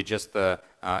it could be just the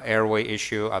airway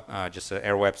issue, just an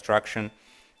airway obstruction.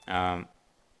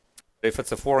 If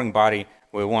it's a foreign body,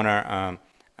 we want to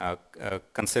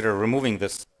consider removing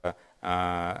this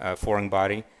foreign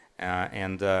body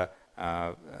and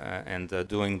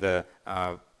doing the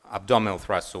abdominal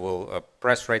thrust. So we'll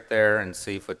press right there and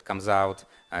see if it comes out.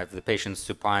 If the patient's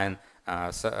supine,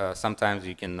 sometimes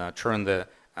you can turn the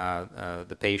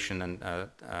patient and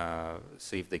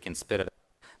see if they can spit it out.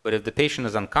 But if the patient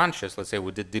is unconscious, let's say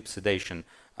we did deep sedation,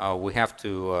 we have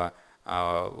to,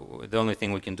 the only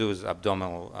thing we can do is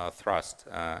abdominal thrust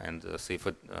and see if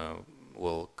it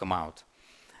will come out.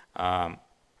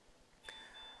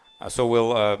 So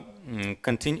we'll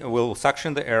continue. We'll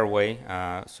suction the airway.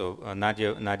 So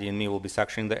Nadia and me will be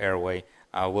suctioning the airway.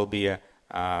 We'll be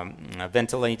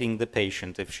ventilating the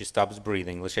patient if she stops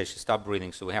breathing. Let's say she stopped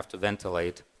breathing, so we have to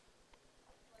ventilate.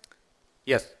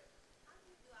 Yes.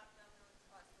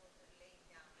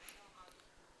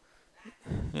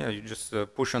 Yeah, you just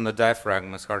push on the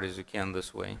diaphragm as hard as you can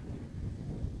this way.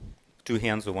 2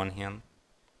 hands or 1 hand.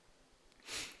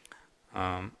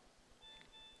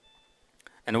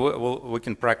 And we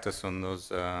can practice on those.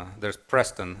 There's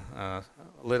Preston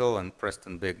little and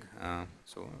Preston big.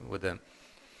 So with the,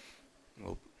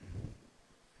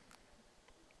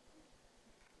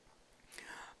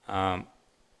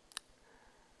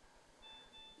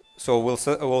 so we'll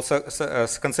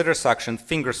consider suction,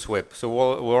 finger sweep. So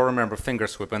we'll remember finger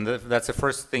sweep, and that's the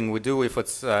first thing we do if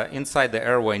it's inside the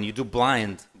airway and you do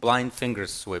blind finger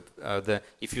sweep.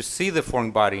 If you see the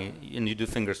foreign body and you do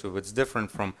finger sweep, it's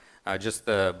different from just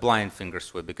the blind finger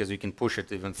sweep because you can push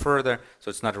it even further.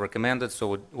 So it's not recommended.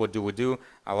 So what do we do?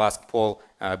 I'll ask Paul,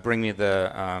 bring me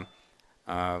the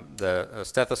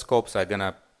stethoscope. So I'm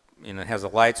gonna, it has a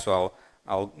light, so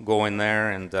I'll go in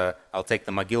there and I'll take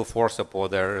the McGill forceps, or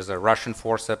there is a Russian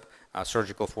forceps,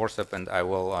 surgical forceps, and I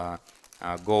will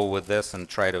go with this and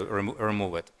try to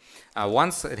remove it.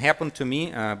 Once it happened to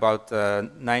me about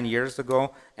 9 years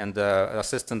ago, and the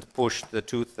assistant pushed the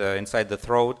tooth inside the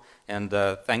throat, and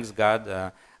thanks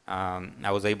God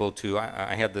I was able to,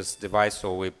 I had this device,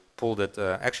 so we pulled it.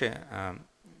 Actually, I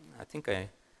think I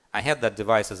had that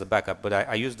device as a backup, but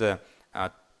I used a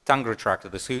tongue retractor,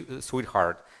 the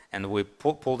Sweetheart, and we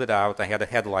pulled it out. I had a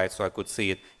headlight so I could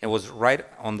see it. It was right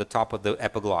on the top of the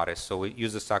epiglottis, so we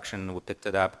used the suction, we picked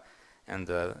it up, and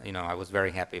I was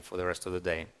very happy for the rest of the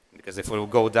day, because if it would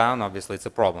go down, obviously it's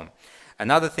a problem.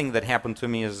 Another thing that happened to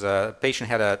me is a patient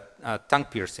had a tongue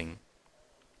piercing,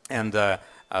 and the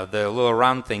little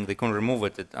round thing, they couldn't remove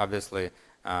it. It obviously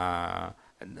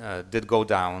did go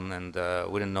down, and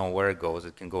we didn't know where it goes.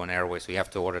 It can go in airway, so you have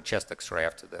to order chest x-ray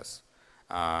after this.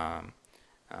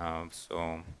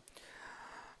 So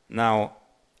now,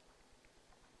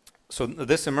 so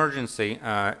this emergency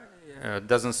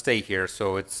doesn't stay here,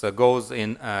 so it goes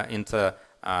into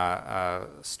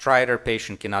stridor.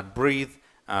 Patient cannot breathe,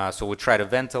 so we try to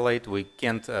ventilate. We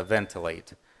can't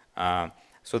ventilate.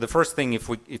 So the first thing, if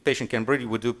patient can breathe,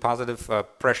 we do positive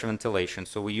pressure ventilation.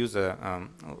 So we use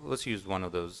let's use one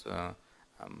of those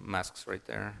masks right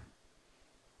there.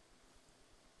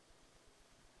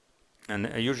 And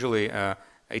usually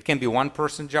it can be one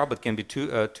person job, it can be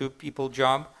two people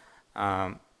job.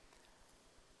 And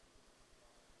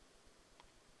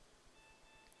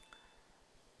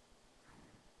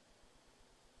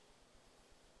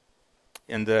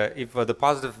if the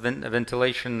positive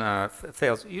ventilation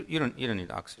fails, you don't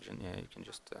need oxygen. Yeah, you can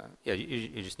just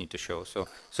you just need to show. So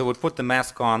we put the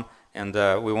mask on, and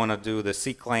we want to do the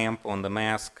C clamp on the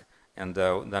mask, and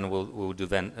then we'll do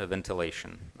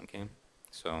ventilation. Okay,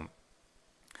 so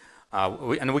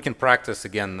we can practice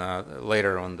again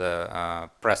later on the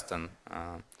Preston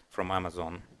from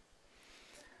Amazon.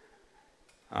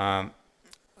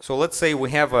 So let's say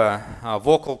we have a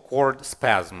vocal cord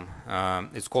spasm.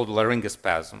 It's called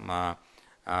laryngospasm.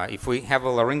 If we have a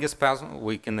laryngospasm,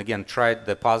 we can again try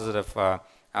the positive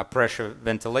pressure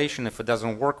ventilation. If it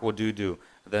doesn't work, what do you do?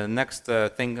 The next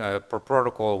thing per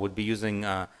protocol would be using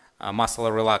muscle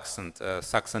relaxant,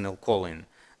 succinylcholine.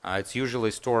 It's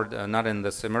usually stored not in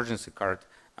this emergency cart,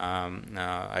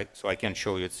 so I can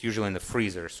show you. It's usually in the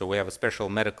freezer. So we have a special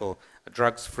medical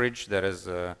drugs fridge that is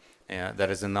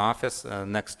in the office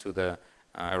next to the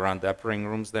around the operating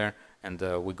rooms there, and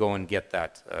we go and get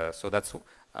that. So that's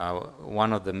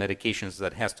one of the medications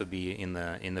that has to be in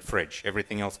the fridge.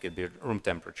 Everything else can be room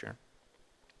temperature.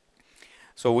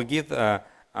 So we give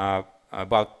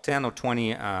about 10 or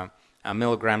 20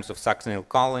 milligrams of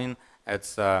succinylcholine.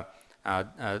 It's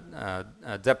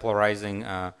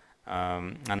depolarizing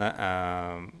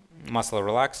muscle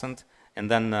relaxant,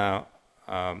 and then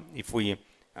if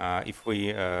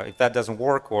that doesn't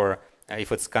work, or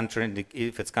if it's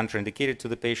contraindicated to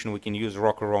the patient, we can use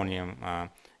rocuronium,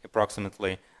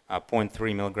 approximately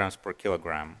 0.3 milligrams per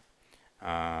kilogram.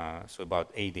 So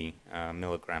about 80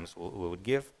 milligrams we would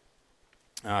give.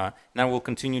 Now we'll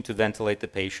continue to ventilate the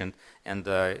patient, and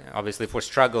obviously if we're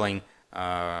struggling,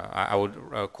 I would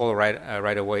call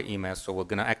right away EMS. So we're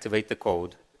going to activate the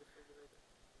code.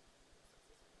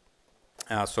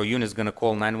 So unit is going to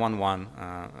call 911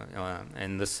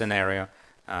 in this scenario,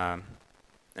 and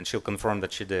she'll confirm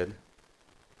that she did.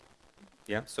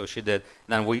 Yeah, so she did.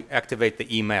 Then we activate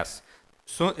the EMS.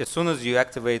 So as soon as you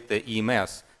activate the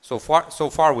EMS, so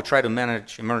far we try to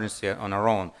manage emergency on our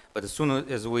own, but as soon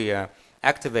as we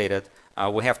activate it,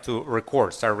 we have to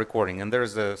start recording, and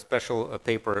there's a special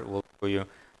paper we'll show you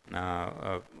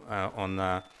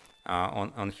on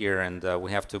here, and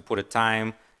we have to put a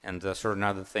time and certain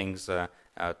other things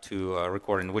to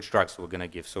record and which drugs we're going to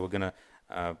give. So we're going to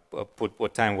put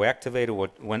what time we activated,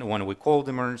 when we call the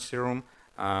emergency room,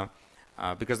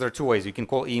 because there are two ways. You can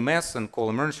call EMS and call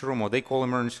emergency room, or they call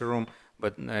emergency room,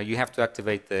 but you have to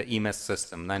activate the EMS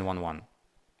system, 911.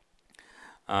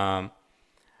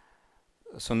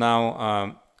 So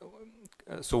now,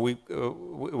 so we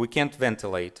can't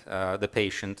ventilate the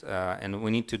patient, and we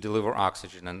need to deliver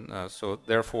oxygen, and so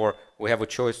therefore we have a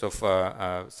choice of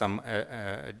some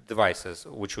devices,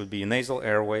 which would be a nasal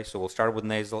airway. So we'll start with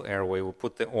nasal airway. We'll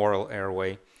put the oral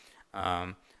airway,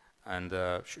 and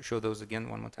show those again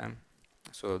one more time.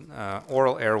 So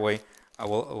oral airway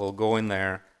will go in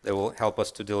there. They will help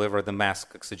us to deliver the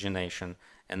mask oxygenation,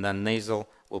 and then nasal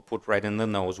we'll put right in the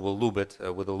nose. We'll lube it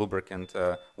with a lubricant,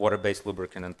 water-based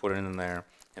lubricant, and put it in there,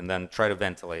 and then try to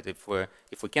ventilate. If we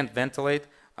can't ventilate,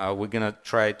 we're gonna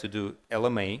try to do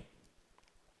LMA,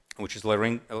 which is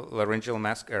laryngeal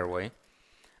mask airway,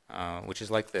 which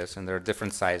is like this, and there are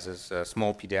different sizes,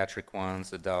 small pediatric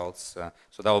ones, adults.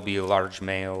 So that will be a large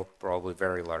male, probably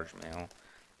very large male,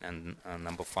 and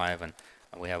number 5, and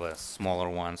we have a smaller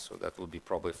one, so that will be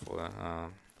probably for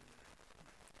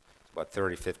about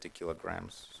 30-50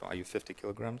 kilograms. So are you 50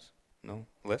 kilograms? No?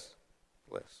 Less?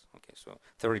 Less. Okay, so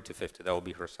 30 to 50, that will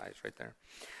be her size right there.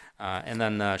 And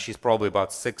then she's probably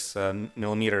about 6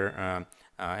 millimeter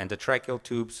endotracheal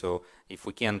tube. So if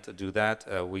we can't do that,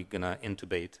 we're gonna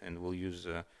intubate, and we'll use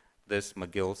this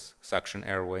McGill's suction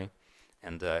airway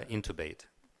and intubate.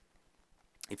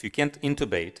 If you can't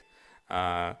intubate,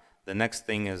 the next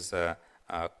thing is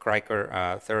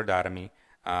Kriker thyroidotomy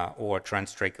or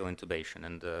transtracheal intubation.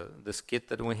 And this kit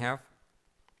that we have,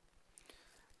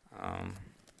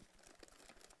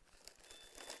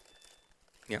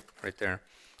 yeah, right there.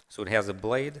 So it has a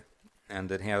blade,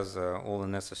 and it has all the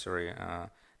necessary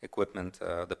equipment,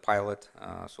 the pilot.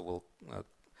 So we'll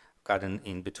cut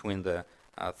in between the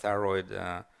thyroid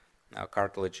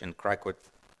cartilage and cricoid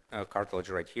cartilage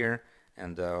right here,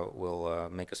 and we'll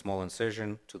make a small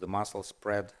incision to the muscle,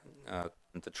 spread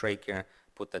into trachea,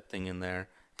 put that thing in there,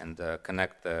 and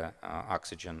connect the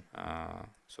oxygen.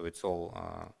 So it's all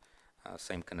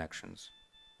same connections,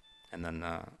 and then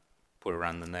put it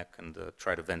around the neck and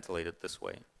try to ventilate it this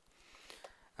way.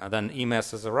 Then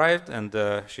EMS has arrived, and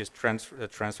she's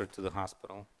transferred to the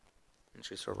hospital, and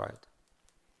she survived.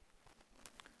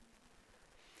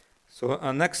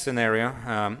 So next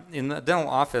scenario, in the dental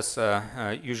office,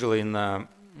 usually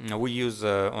we use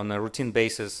on a routine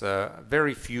basis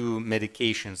very few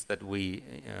medications that we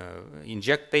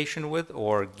inject patient with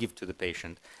or give to the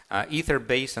patient.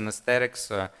 Ether-based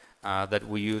anesthetics that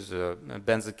we use,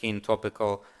 benzocaine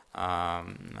topical,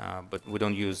 but we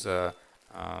don't use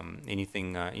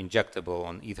anything injectable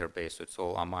on ether-based. So it's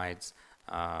all amides,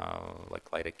 like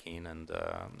lidocaine and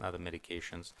other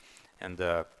medications. And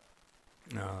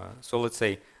so let's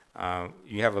say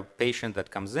you have a patient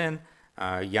that comes in,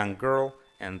 a young girl,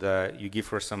 and you give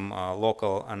her some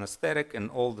local anesthetic, and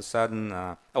all of a sudden,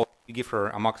 you give her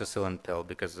amoxicillin pill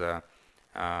because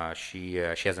she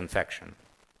has infection.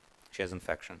 She has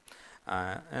infection,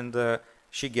 and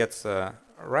she gets a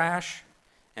rash,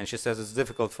 and she says it's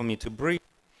difficult for me to breathe.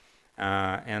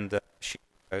 and she's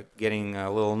getting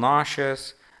a little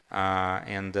nauseous,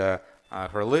 and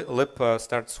her lip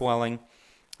starts swelling.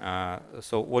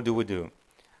 So what do we do?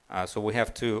 So we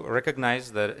have to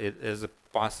recognize that it is a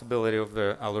possibility of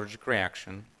the allergic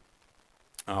reaction.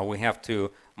 We have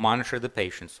to monitor the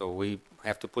patient, so we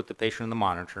have to put the patient on the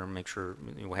monitor, make sure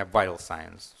we have vital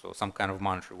signs. So some kind of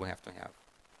monitor we have to have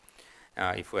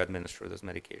if we administer those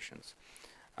medications.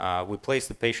 We place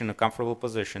the patient in a comfortable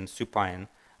position, supine.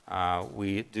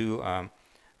 We do,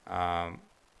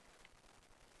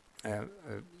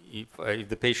 if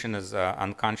the patient is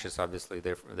unconscious, obviously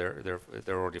they're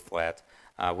already flat.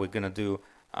 We're going to do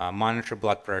monitor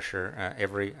blood pressure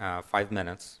every 5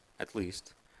 minutes at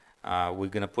least. We're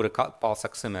going to put a pulse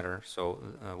oximeter, so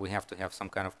we have to have some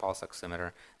kind of pulse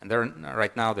oximeter. And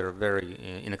right now they're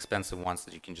very inexpensive ones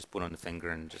that you can just put on the finger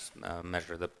and just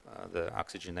measure the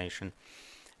oxygenation.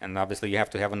 And obviously you have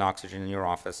to have an oxygen in your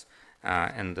office,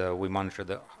 and we monitor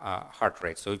the heart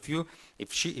rate. So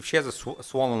if she has a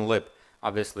swollen lip,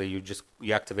 obviously you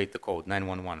activate the code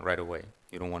 911 right away.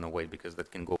 You don't want to wait because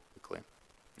that can go quickly,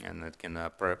 and it can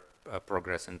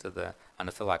progress into the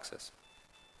anaphylaxis.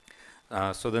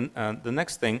 So the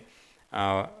next thing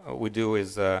we do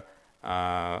is we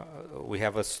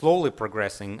have a slowly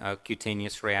progressing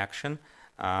cutaneous reaction,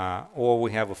 or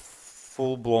we have a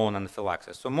full-blown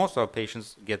anaphylaxis. So most of our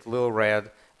patients get a little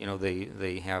red. You know,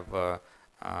 they have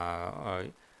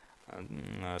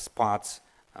spots,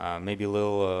 maybe a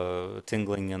little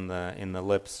tingling in the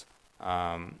lips,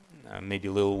 maybe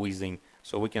a little wheezing.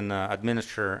 So we can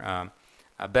administer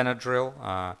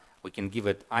Benadryl. We can give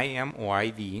it IM or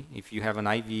IV. If you have an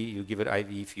IV, you give it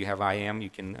IV. If you have IM, you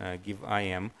can give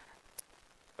IM.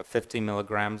 50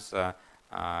 milligrams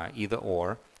either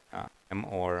or, IM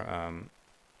or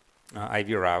IV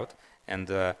route, and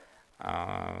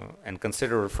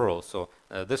consider referral. So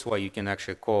this way you can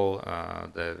actually call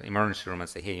the emergency room and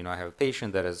say, hey, I have a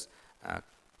patient that is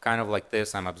kind of like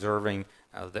this. I'm observing.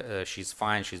 She's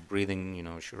fine. She's breathing.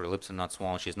 Her lips are not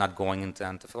swollen. She's not going into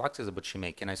anaphylaxis, but she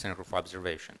may. Can I send her for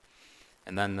observation?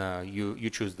 And then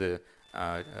you choose the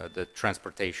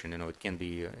transportation. It can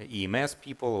be EMS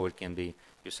people, or it can be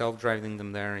yourself driving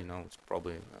them there. It's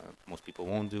probably most people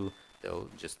won't do. They'll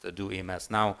just do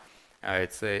EMS. Now,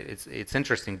 it's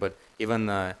interesting, but even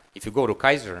if you go to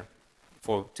Kaiser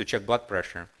to check blood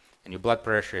pressure, and your blood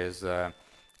pressure is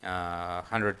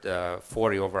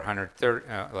 140 over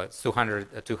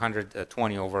 130,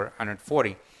 220 over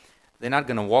 140, they're not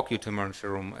going to walk you to emergency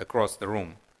room across the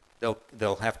room.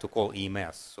 They'll have to call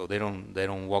EMS. So they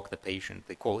don't walk the patient.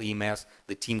 They call EMS.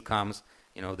 The team comes.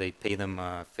 They pay them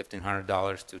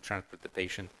 $1,500 to transport the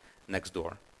patient next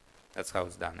door. That's how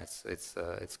it's done. It's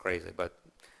crazy, but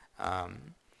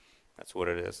that's what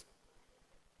it is.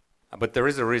 But there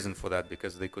is a reason for that,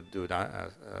 because they could do it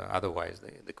otherwise.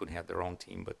 They could have their own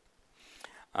team. But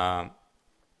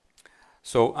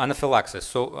so anaphylaxis.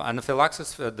 So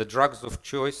anaphylaxis, the drugs of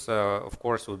choice, of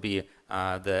course, would be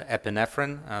the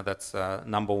epinephrine. That's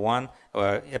number one.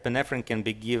 Epinephrine can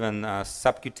be given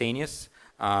subcutaneous,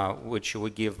 which we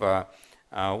give 1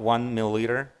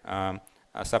 milliliter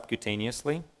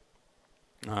subcutaneously,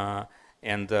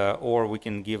 or we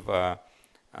can give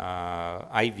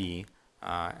IV.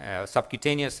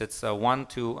 Subcutaneous, it's 1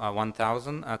 to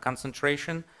 1,000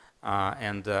 concentration,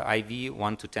 and IV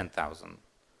 1 to 10,000.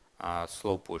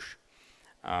 Slow push,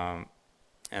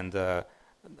 and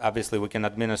obviously we can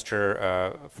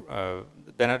administer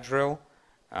Benadryl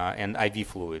and IV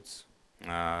fluids.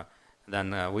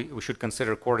 Then we should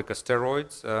consider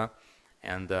corticosteroids,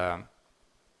 and the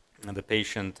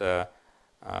patient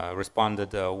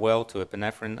responded well to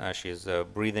epinephrine. She is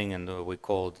breathing, and we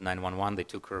called 911. They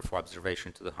took her for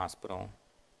observation to the hospital.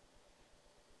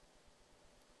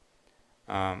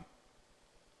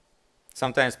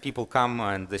 Sometimes people come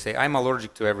and they say, I'm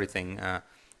allergic to everything. I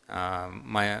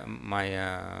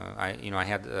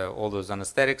had all those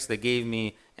anesthetics they gave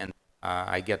me, and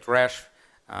I get rash.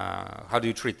 How do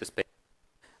you treat this patient?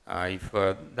 If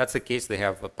that's the case, they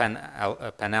have a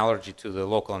pan allergy to the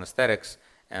local anesthetics,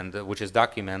 and which is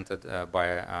documented by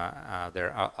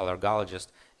their allergologist.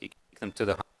 You can take them to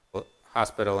the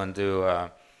hospital and do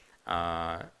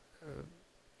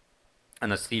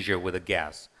anesthesia with a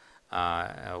gas.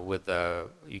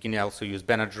 You can also use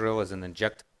Benadryl as an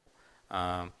injectable,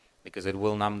 because it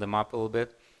will numb them up a little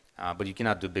bit, but you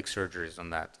cannot do big surgeries on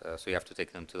that, so you have to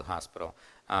take them to the hospital.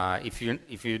 If you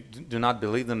do not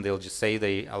believe them, they'll just say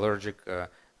they're allergic,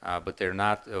 but they're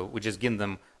not. We just give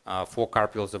them 4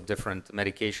 carpules of different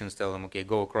medications, tell them, okay,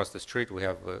 go across the street. We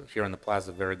have here in the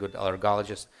plaza very good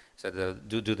allergologist. Said,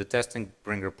 do the testing,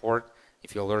 bring report,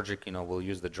 if you're allergic, we'll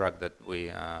use the drug that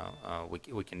we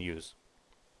can use.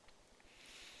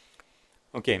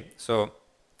 Okay, so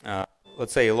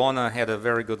let's say Ilona had a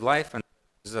very good life and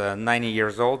is 90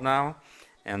 years old now,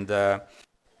 and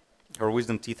her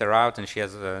wisdom teeth are out and she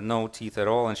has no teeth at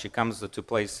all, and she comes to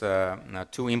place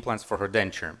 2 implants for her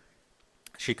denture.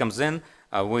 She comes in,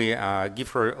 we give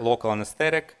her local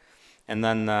anesthetic, and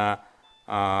then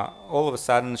all of a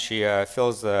sudden she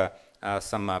feels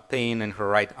some pain in her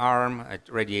right arm. It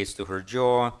radiates to her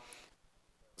jaw.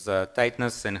 There's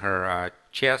tightness in her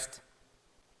chest.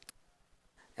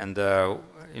 And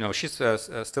she's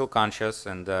still conscious,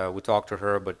 and we talk to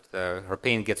her, but her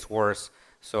pain gets worse.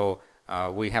 So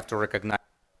we have to recognize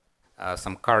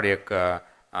some cardiac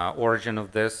origin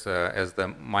of this as the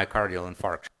myocardial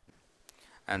infarction.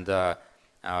 And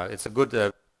it's a good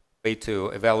way to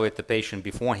evaluate the patient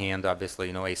beforehand.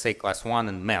 Obviously, ASA class 1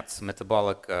 and METs,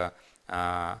 metabolic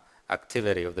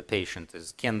activity of the patient,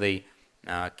 is can they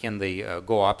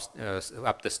go up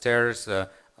the stairs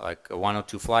like 1 or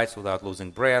 2 flights without losing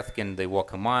breath? Can they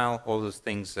walk a mile? All those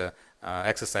things.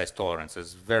 Exercise tolerance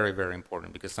is very, very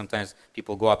important, because sometimes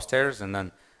people go upstairs and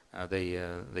then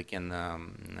they can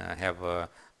have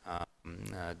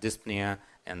dyspnea,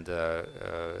 and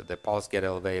the pulse get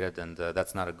elevated, and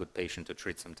that's not a good patient to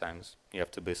treat. Sometimes you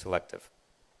have to be selective.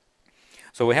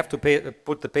 So we have to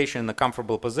put the patient in a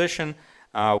comfortable position.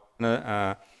 Give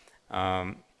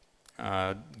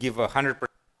 100%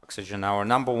 oxygen. Our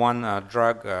number 1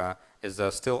 drug is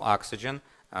still oxygen.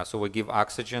 So we give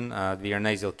oxygen via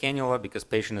nasal cannula, because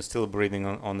patient is still breathing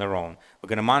on their own. We're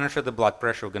going to monitor the blood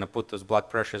pressure. We're going to put those blood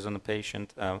pressures on the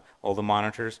patient, all the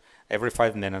monitors, every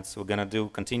 5 minutes. We're going to do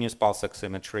continuous pulse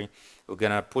oximetry. We're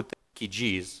going to put the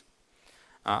EKGs.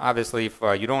 Obviously, if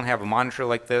you don't have a monitor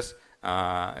like this,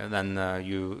 then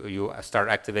you start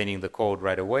activating the code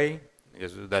right away,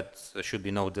 because that should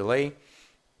be no delay.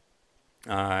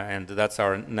 And that's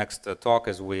our next talk,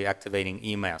 is we activating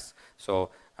EMS. So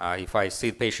if I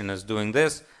see the patient is doing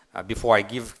this, before I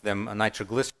give them a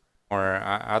nitroglycerin or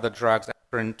other drugs,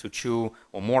 aspirin to chew,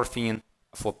 or morphine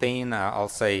for pain, I'll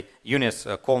say, Eunice,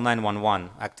 call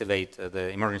 911, activate the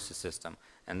emergency system.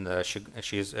 And she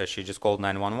just called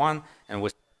 911, and we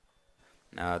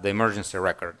the emergency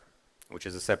record, which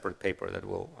is a separate paper that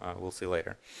we'll see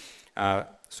later.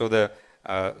 So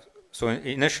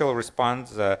initial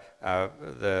response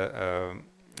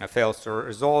fails to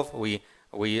resolve. We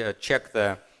check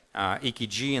the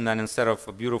EKG, and then instead of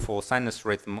a beautiful sinus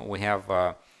rhythm, we have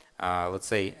let's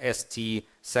say ST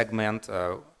segment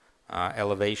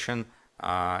elevation,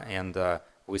 and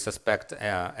we suspect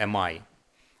MI.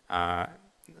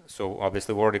 So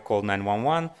obviously we already called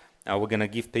 911. We're going to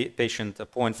give patient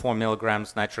 0.4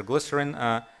 milligrams nitroglycerin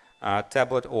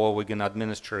tablet, or we're going to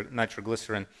administer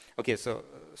nitroglycerin. Okay, so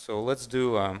let's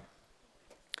do.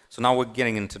 So now we're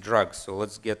getting into drugs. So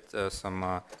let's get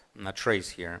some trays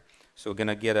here. So we're going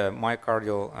to get a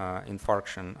myocardial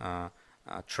infarction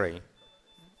tray.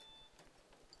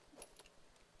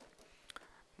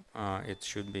 It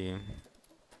should be.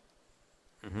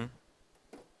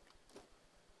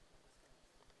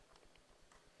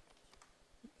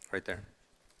 Right there.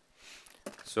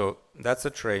 So that's a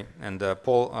tray, and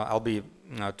Paul, I'll be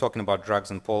talking about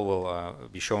drugs, and Paul will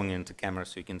be showing it into camera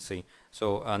so you can see.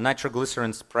 So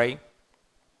nitroglycerin spray,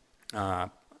 yeah,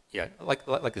 like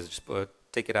this. Just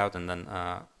take it out, and then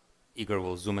Igor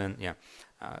will zoom in. Yeah,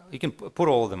 you can put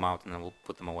all of them out, and then we'll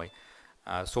put them away.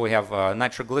 So we have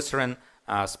nitroglycerin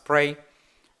spray.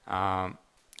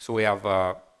 So we have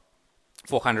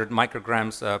 400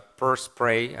 micrograms per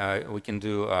spray. We can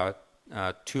do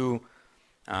 2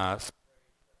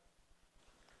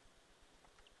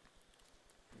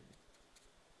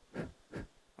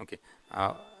 okay,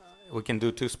 we can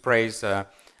do 2 sprays.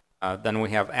 Then we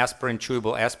have aspirin,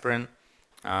 chewable aspirin.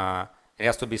 It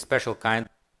has to be special kind,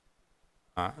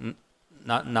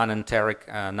 non-enteric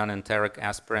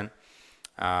aspirin.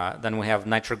 Then we have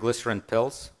nitroglycerin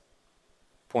pills,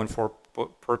 0.4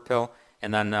 per pill,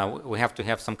 and then we have to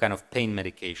have some kind of pain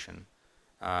medication.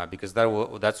 Because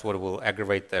that's what will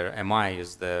aggravate the MI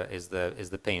is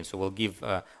the pain. So we'll give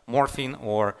morphine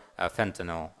or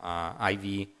fentanyl,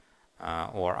 IV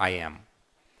or IM.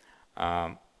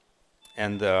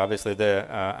 And obviously the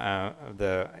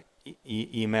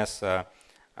EMS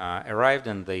arrived,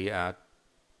 and they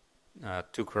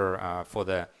took her for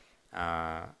the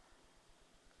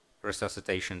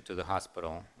resuscitation to the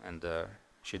hospital, and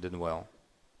she did well.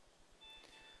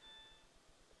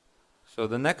 So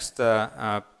the next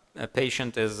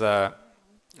patient is the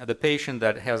patient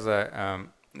that has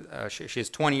she's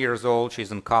 20 years old.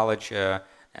 She's in college.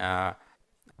 I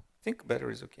think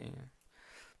battery is okay.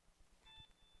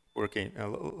 Okay,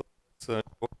 let's go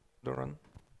the run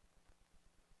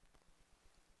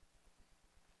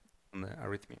on the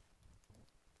arrhythmia.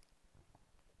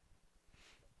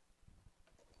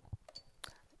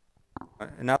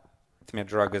 Another arrhythmia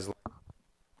drug is like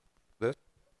this.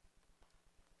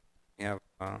 We have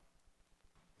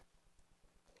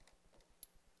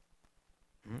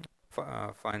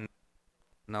find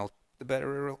now the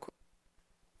battery real quick.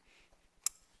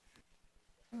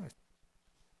 Oh,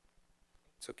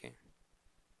 it's okay.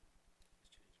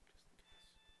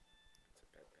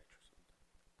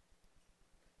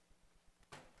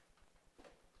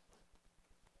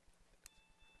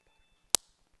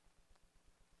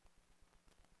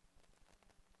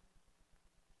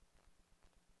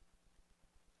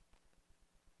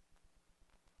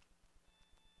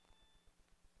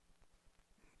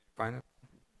 Find it.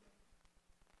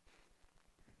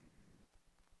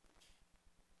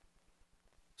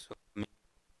 So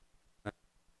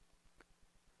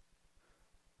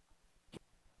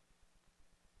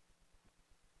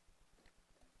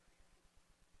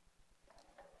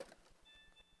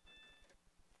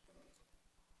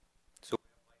so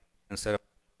instead of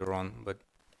the run, but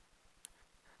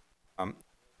um,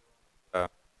 uh,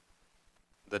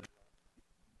 and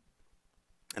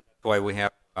that's why we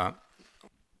have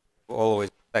always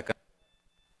second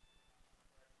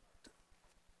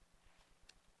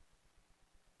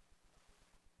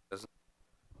doesn't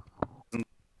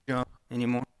jump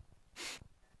anymore.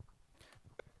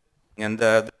 And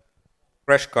the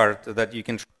crash cart that you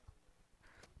can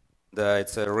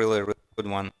it's a really, really good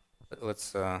one.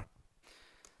 Let's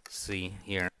see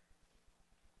here.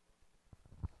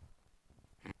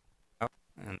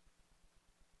 And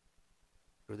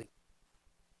really,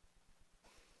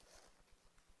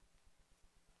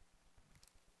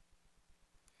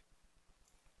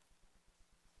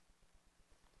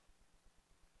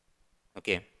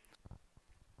 okay.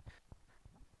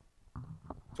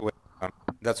 So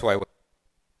that's why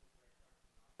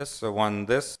this one,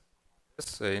 this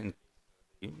in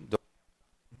the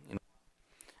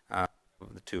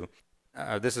two.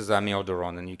 This is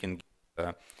amiodarone, and you can get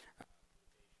 300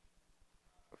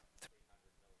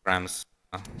 grams.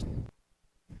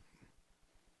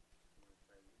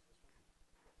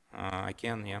 I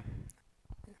can, yeah.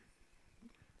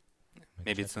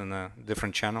 Maybe it's in a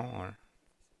different channel, or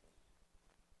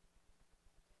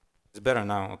it's better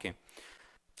now. Okay.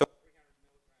 So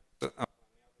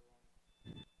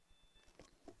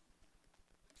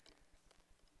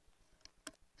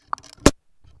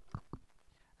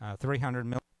 300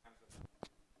 milligrams.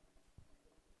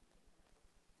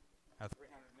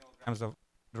 300 milligrams of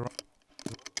drone.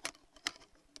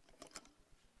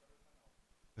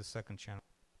 The second channel.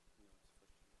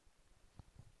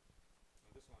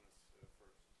 This one is first.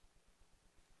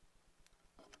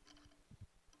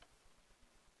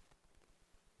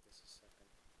 This is second.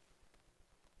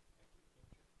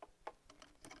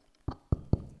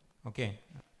 Okay,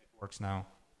 it works now.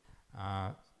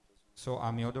 So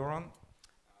amiodarone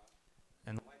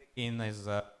and lidocaine is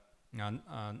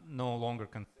no longer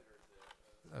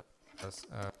considered as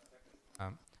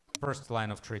first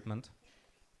line of treatment.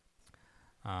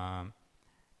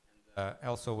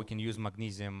 Also, we can use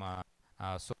magnesium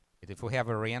sulfate. If we have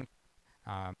a RAN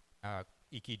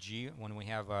EKG, when we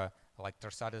have like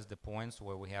torsades de points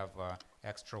where we have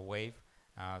extra wave,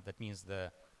 that means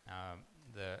the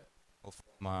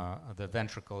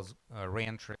ventricles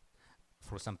ran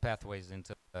through some pathways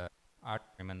into the artery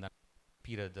and then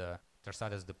repeated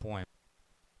torsades de point.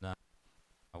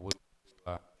 We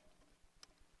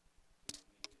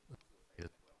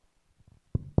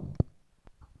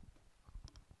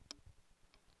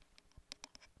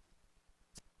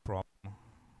problem.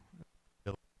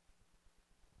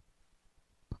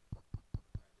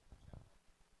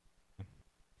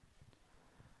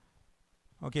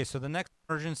 Okay, so the next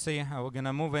emergency we're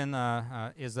gonna move in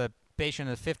is a patient,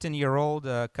 a 15-year-old,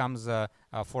 comes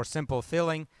for simple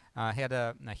filling, had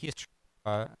a history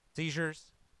of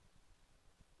seizures.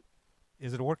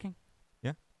 Is it working?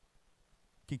 Yeah?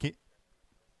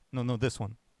 No, this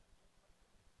one.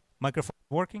 Microphone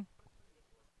working?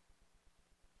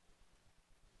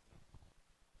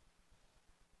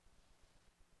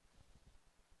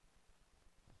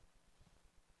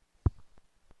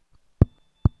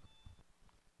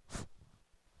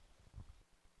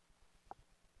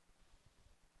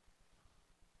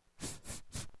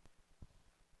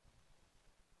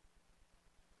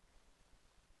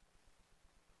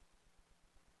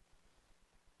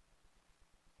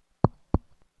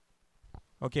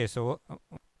 Okay, so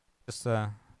just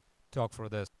talk for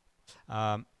this.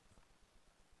 Um,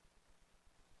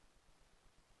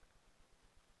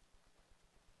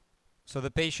 So the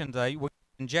patient, with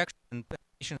injection, the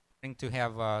patient is starting to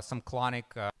have some clonic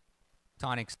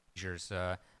tonic seizures.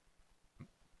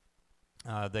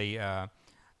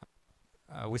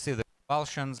 We see the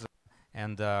convulsions,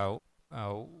 and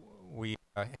we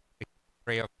have a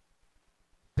tray of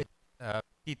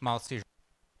petite mouth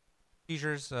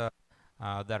seizures that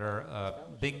are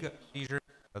big seizures.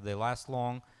 They last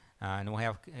long, and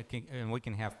we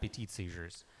can have petite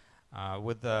seizures.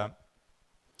 With the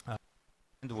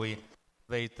we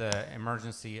activate the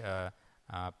emergency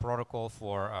protocol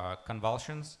for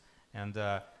convulsions, and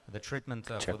the treatment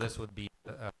for this would be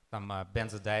some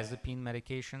benzodiazepine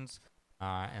medications,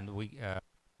 and we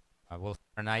will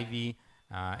an IV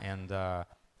and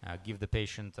give the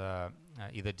patient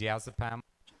either diazepam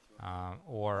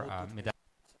or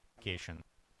medication.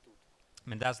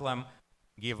 Midazolam,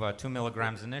 give 2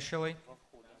 milligrams initially,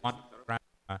 1 milligram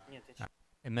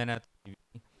a minute.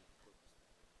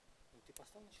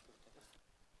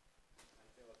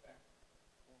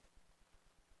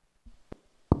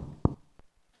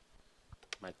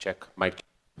 Mic check. I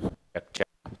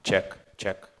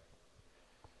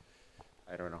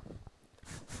don't know.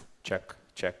 Check.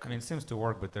 I mean, it seems to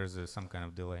work, but there's some kind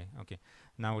of delay. Okay,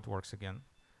 now it works again.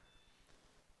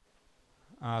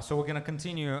 So we're going to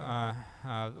continue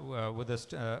with this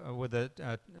with the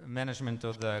management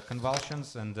of the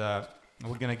convulsions, and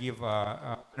we're going to give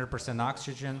 100%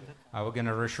 oxygen. We're going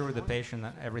to reassure the patient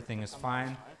that everything is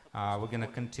fine. We're going to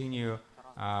continue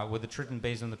with the treatment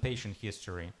based on the patient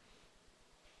history.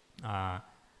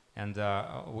 And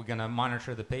we're going to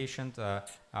monitor the patient.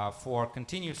 For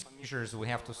continuous seizures, we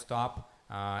have to stop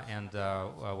and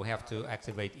we have to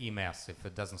activate EMS if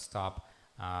it doesn't stop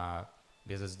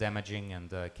because it's damaging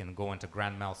and can go into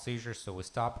grand mal seizures. So we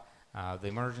stop the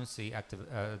emergency,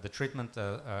 the treatment,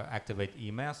 activate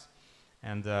EMS,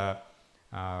 and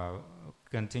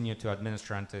continue to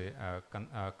administer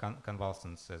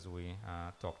anticonvulsants as we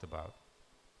talked about.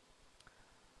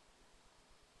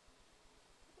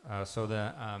 So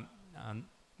the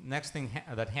next thing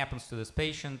that happens to this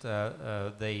patient,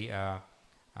 they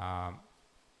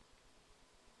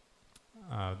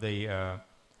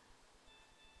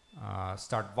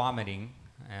start vomiting,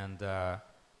 and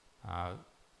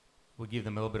we give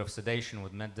them a little bit of sedation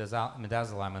with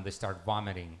midazolam, and they start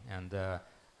vomiting, and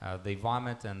they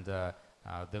vomit, and the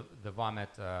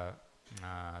vomit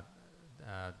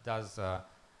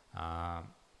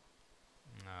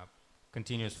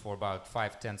continues for about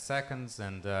 5-10 seconds,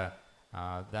 and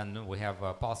then we have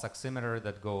a pulse oximeter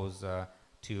that goes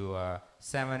to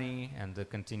 70 and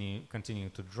continue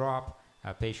to drop.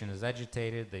 Patient is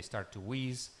agitated, they start to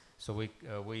wheeze, so we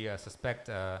suspect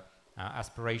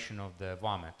aspiration of the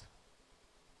vomit.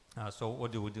 So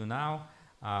what do we do now?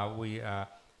 We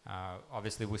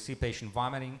obviously we see patient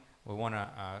vomiting. We want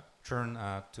to turn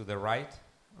to the right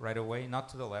away, not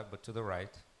to the left, but to the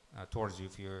right. Towards you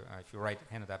if you're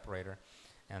right-handed operator,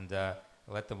 and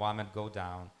let the vomit go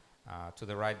down to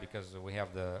the right, because we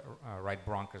have the right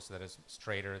bronchus that is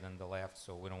straighter than the left,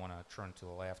 so we don't want to turn to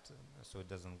the left so it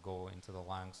doesn't go into the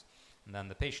lungs. And then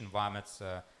the patient vomits.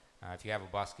 If you have a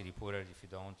basket, you put it. If you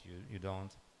don't, you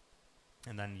don't.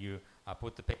 And then you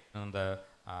put the patient on the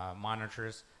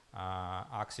monitors,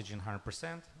 oxygen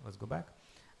 100%. Let's go back.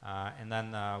 And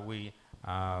then we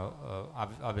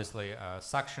obviously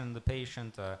suction the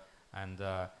patient, and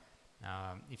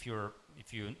if you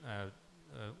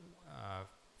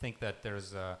think that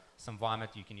there's some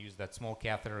vomit, you can use that small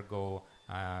catheter, go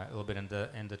a little bit in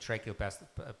the trachea,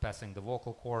 passing the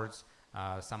vocal cords.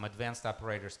 Some advanced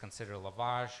operators consider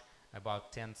lavage,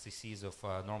 about 10 cc's of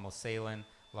normal saline,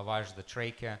 lavage the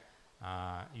trachea.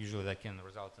 Usually that can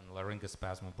result in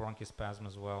laryngospasm or bronchospasm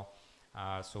as well.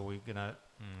 So we're gonna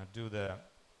do the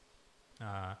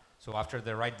so after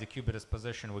the right decubitus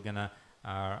position, we're gonna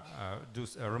do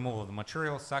removal of the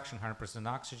material, suction, 100%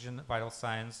 oxygen, vital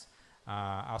signs,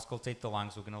 auscultate the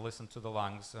lungs. We're gonna listen to the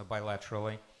lungs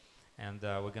bilaterally, and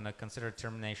we're gonna consider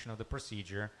termination of the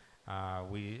procedure.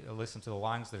 We listen to the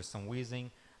lungs. There's some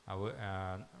wheezing.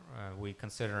 We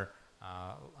consider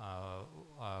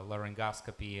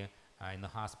laryngoscopy in the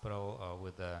hospital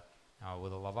with a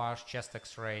lavage, chest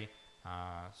X-ray.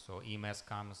 So EMS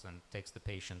comes and takes the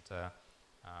patient to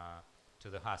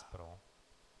the hospital.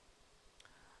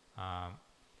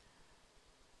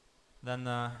 Then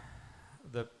the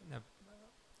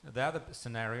other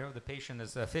scenario, the patient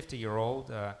is a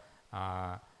 50-year-old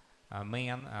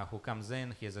man who comes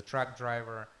in. He is a truck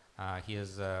driver. He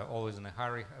is always in a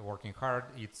hurry, working hard,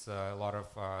 eats a lot of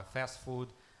fast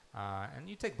food. And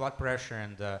you take blood pressure,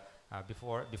 and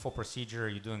before procedure,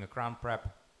 you're doing a crown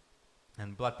prep,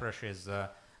 and blood pressure is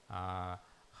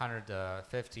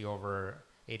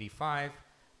 150/80 85,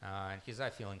 and his eye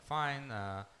feeling fine.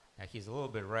 He's a little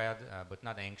bit red, but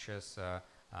not anxious,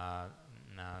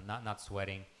 not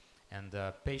sweating. And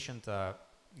the patient,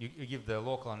 you give the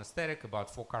local anesthetic, about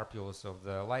 4 carpules of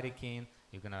the lidocaine.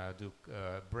 You're gonna do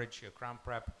bridge crown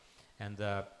prep, and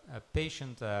the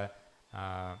patient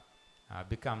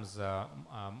becomes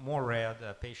more red.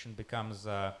 The patient becomes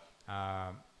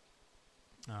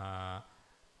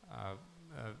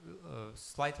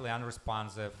slightly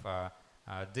unresponsive,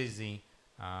 dizzy.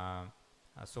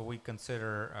 So we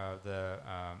consider the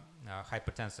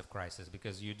hypertensive crisis,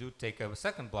 because you do take a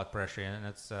second blood pressure and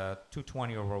it's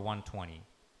 220 over 120.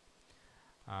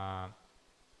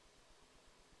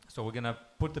 So we're going to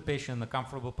put the patient in a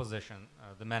comfortable position,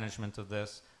 the management of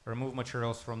this, remove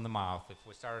materials from the mouth. If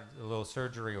we start a little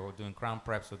surgery or doing crown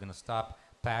preps, we're going to stop,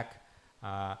 pack,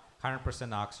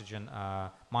 100% oxygen,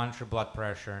 monitor blood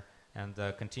pressure, and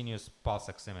continuous pulse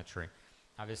oximetry.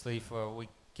 Obviously, if we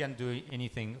can't do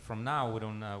anything from now, we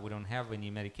don't have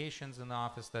any medications in the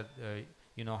office that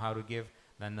you know how to give,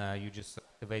 then you just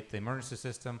activate the emergency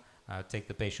system, take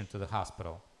the patient to the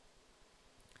hospital.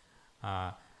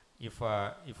 If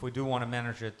we do want to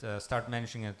manage it, start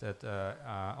managing it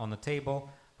on the table,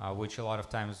 which a lot of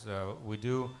times we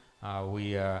do.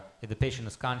 If the patient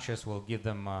is conscious, we'll give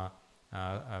them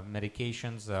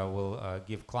medications. We'll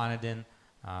give clonidine.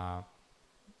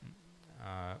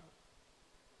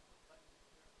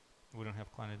 We don't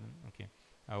have clonidine. Okay.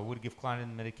 We'll give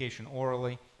clonidine medication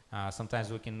orally.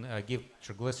 Sometimes we can give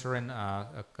triglycerin,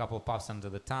 a couple of puffs under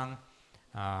the tongue,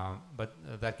 but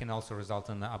that can also result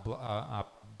in a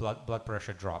blood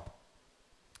pressure drop.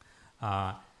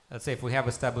 Let's say if we have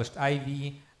established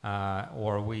IV,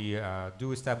 or we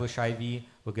do establish IV,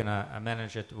 we're going to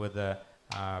manage it with a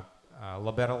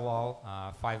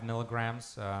labetalol, 5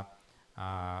 milligrams,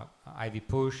 IV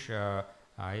push.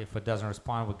 If it doesn't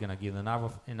respond, we're going to give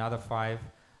another 5.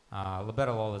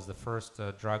 Labetalol is the first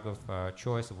drug of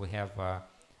choice. If we have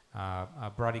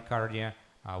bradycardia,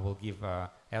 we'll give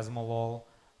esmolol,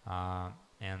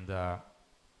 and the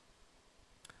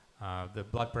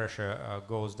blood pressure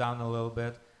goes down a little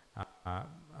bit,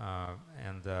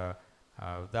 and the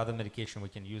other medication we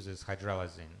can use is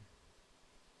hydralazine.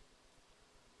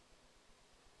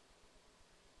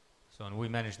 So, and we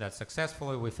managed that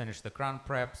successfully. We finished the crown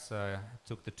preps,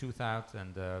 took the tooth out,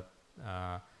 and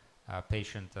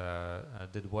patient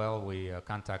did well. We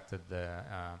contacted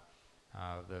the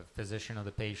physician of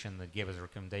the patient that gave us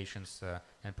recommendations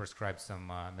and prescribed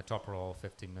some metoprolol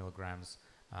 50 milligrams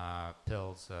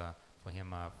pills for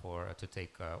him to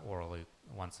take orally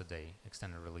once a day,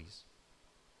 extended release.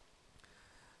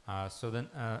 So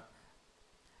the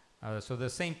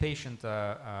same patient,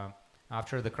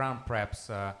 after the crown preps,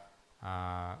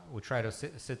 we try to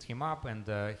sit him up, and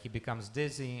he becomes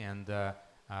dizzy, and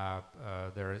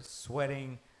there is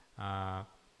sweating, and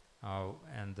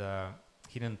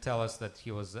he didn't tell us that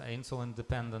he was insulin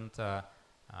dependent,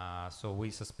 so we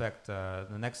suspect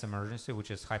the next emergency, which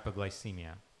is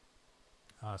hypoglycemia.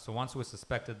 So once we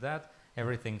suspected that,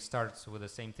 everything starts with the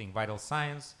same thing: vital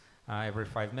signs, every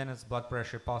 5 minutes, blood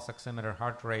pressure, pulse oximeter,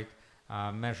 heart rate,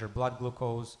 measure blood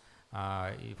glucose.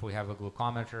 If we have a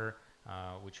glucometer,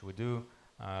 which we do,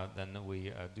 then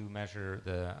we do measure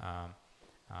the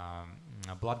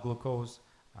blood glucose.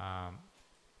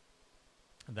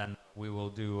 Then we will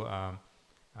do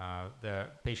the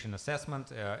patient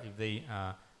assessment. If they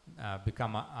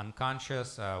become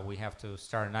unconscious, we have to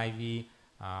start an IV,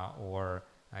 or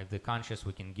if they're conscious,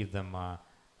 we can give them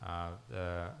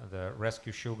the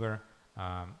rescue sugar.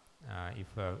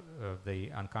 If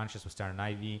they unconscious, we start an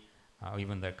IV.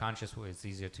 Even they're conscious, it's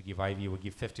easier to give IV. We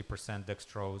give 50%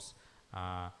 dextrose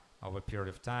over a period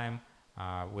of time.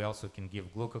 We also can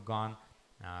give glucagon.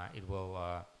 It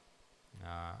will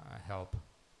help.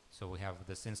 So we have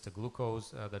this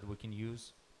instaglucose that we can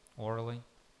use orally.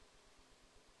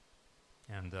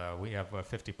 And we have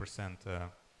 50%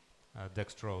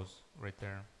 dextrose right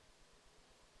there.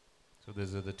 So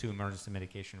these are the 2 emergency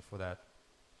medication for that.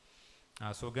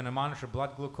 So we're going to monitor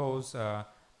blood glucose,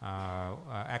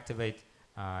 activate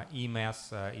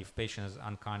EMS if patient is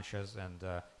unconscious, and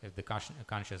if the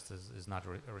consciousness is not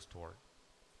restored.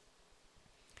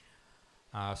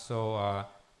 So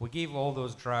we gave all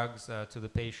those drugs to the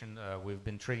patient. We've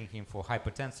been treating him for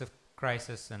hypertensive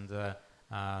crisis, and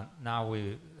now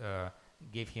we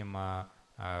gave him all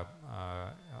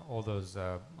those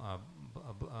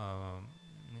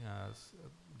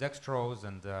dextrose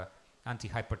and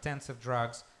antihypertensive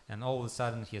drugs, and all of a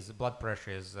sudden his blood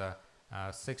pressure is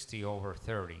 60 over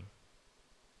 30.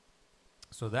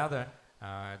 So the other,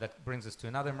 that brings us to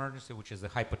another emergency, which is the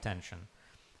hypertension.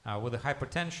 With the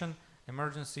hypertension,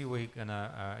 emergency, we're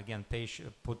gonna again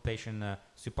put patient in a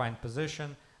supine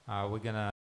position. We're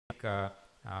gonna take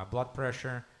blood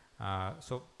pressure.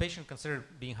 So patient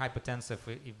considered being hypotensive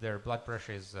if their blood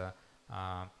pressure is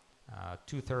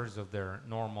 2/3 of their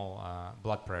normal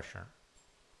blood pressure.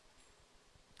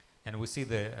 And we see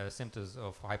the symptoms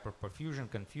of hyperperfusion,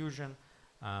 confusion.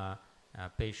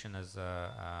 Patient is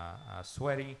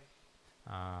sweaty.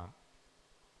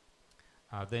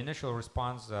 The initial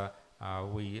response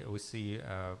we see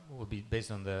will be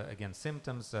based on the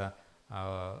symptoms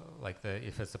like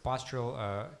if it's a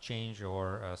postural change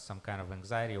or some kind of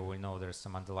anxiety, or we know there's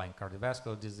some underlying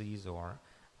cardiovascular disease, or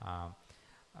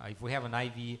if we have an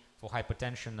IV for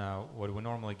hypertension, what we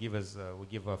normally give is we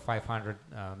give 500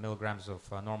 milligrams of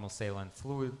normal saline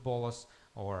fluid bolus,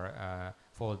 or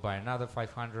followed by another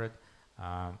 500.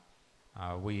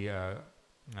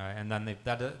 And then if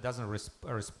that doesn't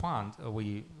respond,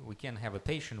 we can have a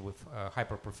patient with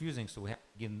hyperperfusing, so we have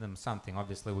to give them something.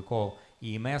 Obviously, we call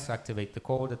EMS, activate the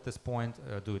code at this point,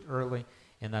 do it early,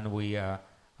 and then we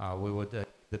would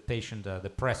the patient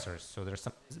the pressors. So there's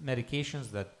some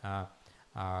medications that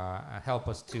help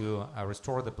us to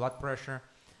restore the blood pressure.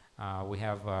 We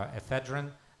have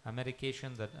ephedrine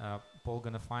medication that Paul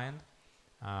gonna find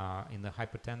in the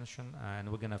hypertension, and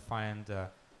we're gonna find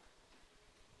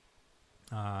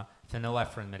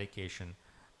phenylephrine medication.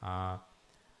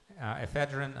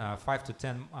 Ephedrine 5 to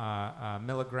 10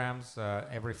 milligrams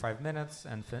every 5 minutes,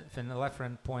 and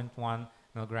phenylephrine 0.1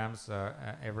 milligrams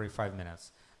every 5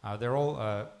 minutes. They're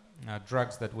all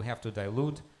drugs that we have to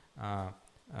dilute.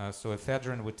 So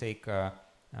ephedrine, we take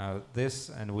this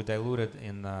and we dilute it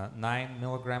in 9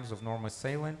 milligrams of normal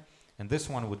saline, and this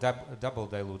one we double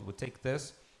dilute. We take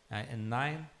this in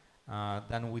 9,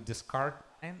 then we discard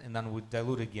 9, and then we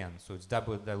dilute again. So it's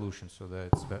double dilution, so that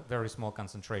it's a very small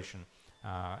concentration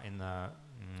in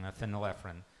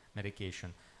phenylephrine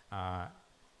medication.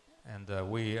 And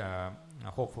we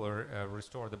hopefully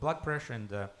restore the blood pressure, and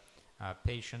the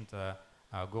patient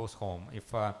goes home.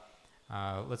 If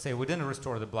let's say we didn't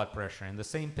restore the blood pressure, and the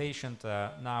same patient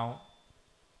now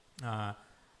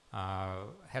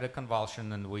had a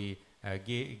convulsion, and we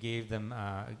gave them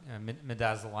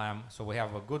midazolam, so we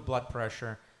have a good blood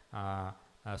pressure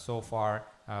so far,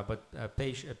 but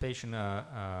patient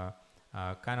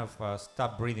kind of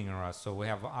stopped breathing on us. So we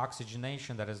have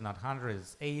oxygenation that is not 100,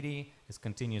 it's 80. It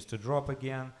continues to drop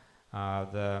again.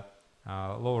 The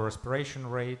lower respiration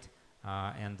rate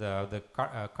and the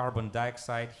carbon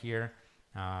dioxide here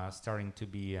starting to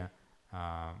be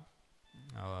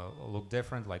look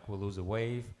different, like we lose a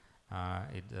wave.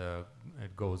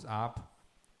 It goes up.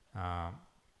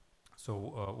 So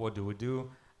what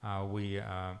do? We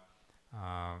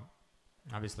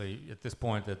obviously at this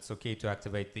point it's okay to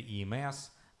activate the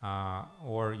EMS,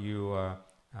 or you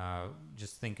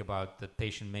just think about the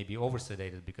patient may be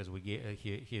oversedated because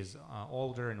he is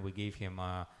older, and we gave him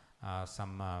a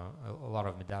lot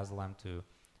of midazolam to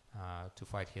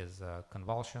fight his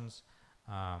convulsions.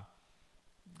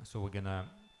 So we're gonna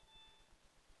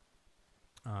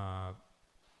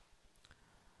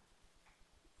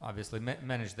obviously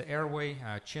manage the airway,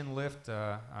 chin lift,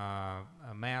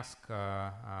 mask,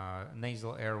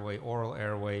 nasal airway, oral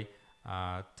airway,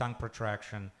 tongue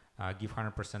protraction, give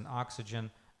 100%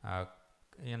 oxygen,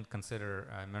 and consider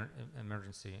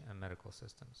emergency medical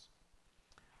assistance.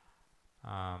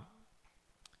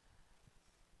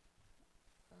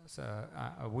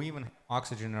 So we even have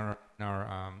oxygen in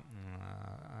our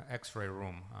X-ray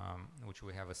room, which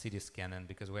we have a CT scan in,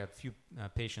 because we had few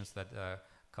patients that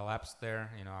collapsed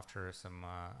there, after some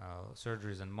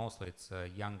surgeries, and mostly it's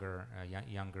younger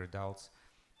adults.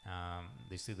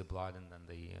 They see the blood, and then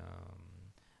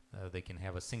they can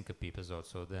have a syncope episode.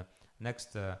 So the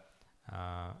next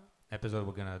episode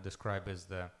we're gonna describe is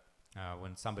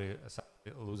when somebody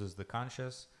loses the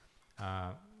conscious.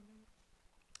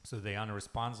 So they're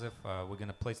unresponsive. We're going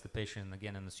to place the patient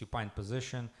again in the supine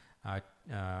position,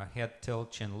 head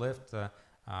tilt, chin lift,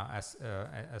 assess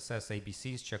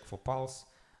ABCs, check for pulse,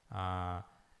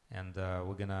 and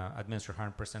we're going to administer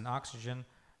 100% oxygen,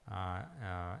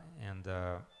 and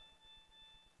we're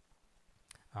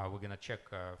going to check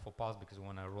for pulse because we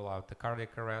want to rule out the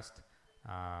cardiac arrest,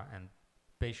 and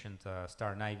patient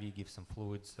start an IV, give some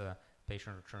fluids,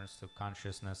 patient returns to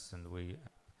consciousness, and we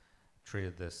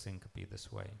treated the syncope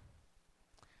this way.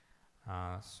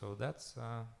 So that's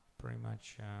pretty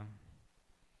much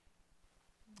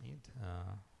it.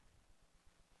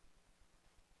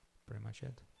 Pretty much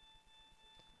it.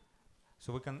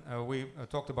 So we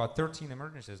talked about 13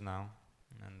 emergencies now,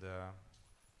 and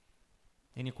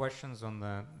any questions on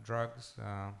the drugs?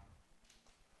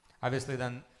 Obviously,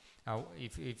 then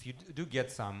if you do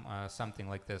get something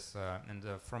like this, and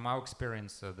from our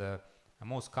experience, the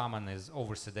most common is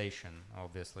over sedation,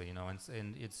 obviously,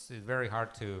 and it's very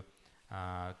hard to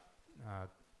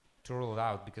rule it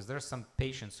out, because there's some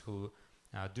patients who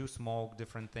do smoke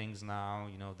different things now.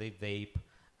 They vape,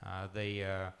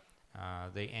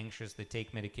 they anxious, they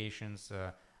take medications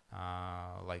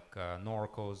like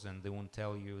Norcos, and they won't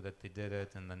tell you that they did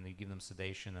it, and then they give them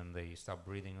sedation and they stop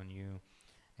breathing on you,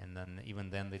 and then even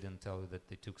then they didn't tell you that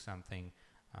they took something.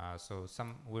 So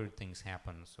some weird things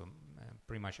happen. So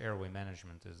pretty much airway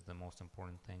management is the most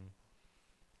important thing.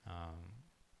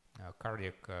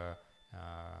 Cardiac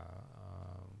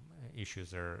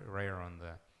issues are rare on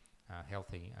the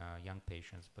healthy young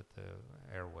patients, but the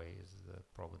airway is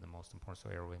probably the most important. So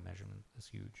airway measurement is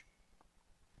huge.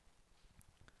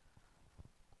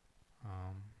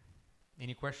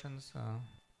 Any questions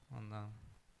on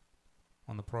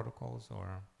the protocols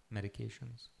or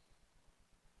medications?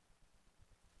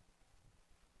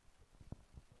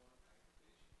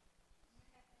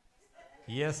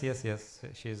 Yes.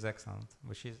 She's excellent,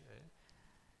 but she's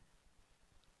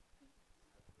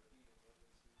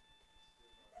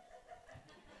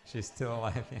still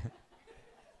alive. Yeah.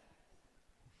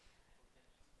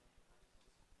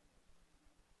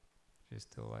 She's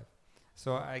still alive.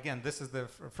 So again, this is the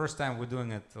first time we're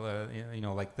doing it,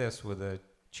 like this with a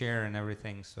chair and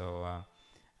everything. So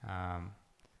I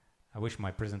wish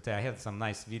my presentation. I had some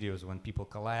nice videos when people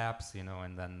collapse,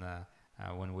 and then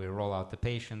when we roll out the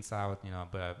patients out,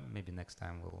 But maybe next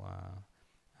time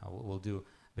we'll do,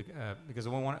 because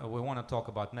we want to talk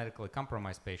about medically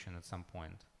compromised patient at some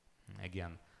point.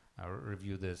 Again,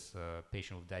 review this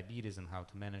patient with diabetes and how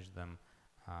to manage them,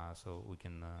 so we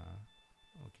can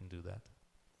do that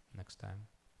next time.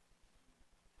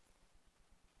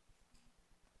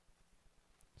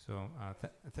 So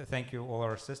thank you all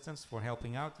our assistants for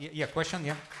helping out. Yeah, question?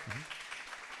 Yeah.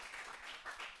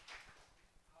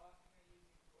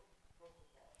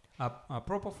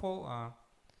 Propofol,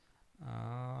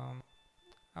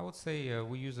 I would say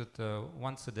we use it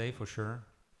once a day for sure.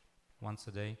 Once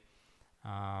a day.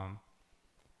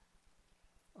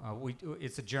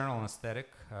 It's a general anesthetic,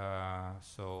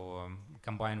 so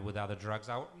combined with other drugs.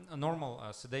 Our normal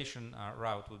sedation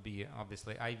route would be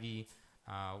obviously IV.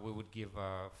 We would give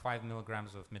 5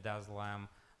 milligrams of midazolam,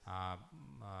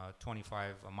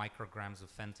 25 micrograms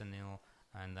of fentanyl,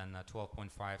 and then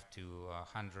 12.5 to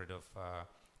 100 of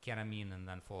ketamine, and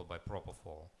then followed by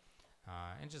propofol.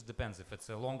 It just depends. If it's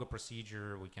a longer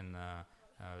procedure, we can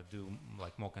do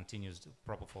like more continuous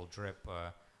propofol drip,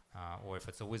 or if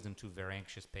it's a wisdom tooth, very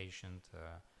anxious patient,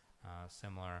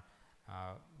 similar.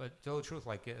 But to tell the truth,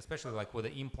 like especially like with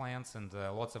the implants and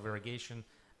lots of irrigation,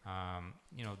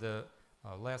 the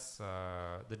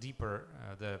the deeper,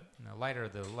 the lighter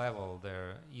the level,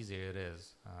 the easier it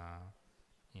is.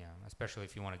 Especially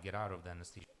if you want to get out of the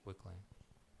anesthesia quickly.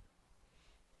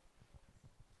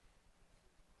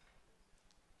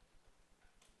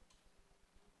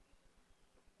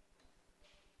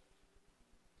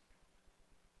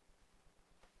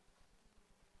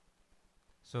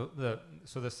 So the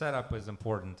setup is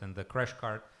important, and the crash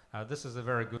cart. This is a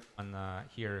very good one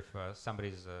here if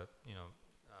somebody's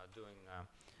doing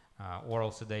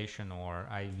oral sedation or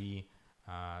IV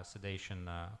sedation,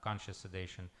 conscious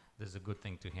sedation. This is a good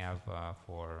thing to have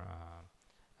for.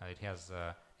 It has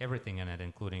everything in it,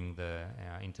 including the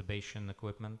intubation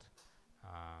equipment.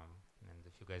 And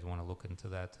if you guys want to look into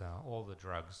that, all the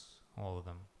drugs, all of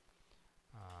them.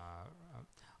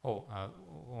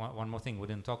 One more thing we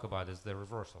didn't talk about is the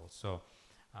reversal. So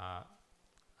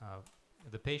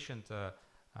the patient,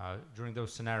 during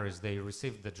those scenarios, they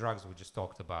received the drugs we just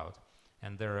talked about.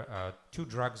 And there are two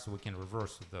drugs we can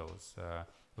reverse with those.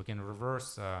 We can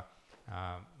reverse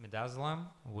midazolam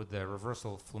with the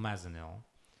reversal flumazenil,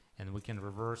 and we can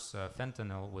reverse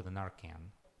fentanyl with a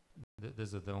Narcan.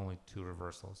 These are the only two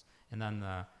reversals. And then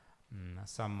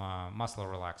some muscle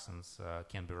relaxants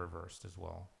can be reversed as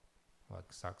well,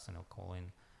 like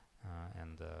succinylcholine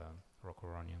and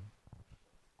rocuronium.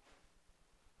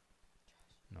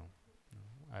 No.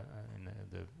 In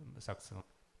the succinylcholine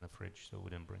in the fridge, so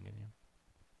we didn't bring it in.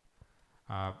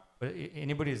 But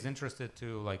anybody is interested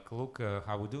to like look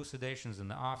how we do sedations in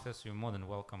the office, you're more than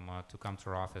welcome to come to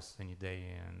our office any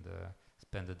day and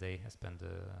spend a day, spend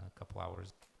a couple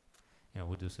hours.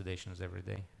 We do sedations every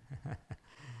day. Yeah.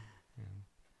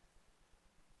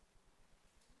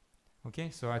 Okay,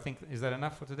 so I think, is that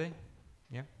enough for today?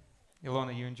 Yeah?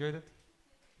 Ilona, you enjoyed it?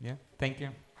 Yeah? Thank you.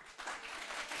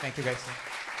 Thank you, guys.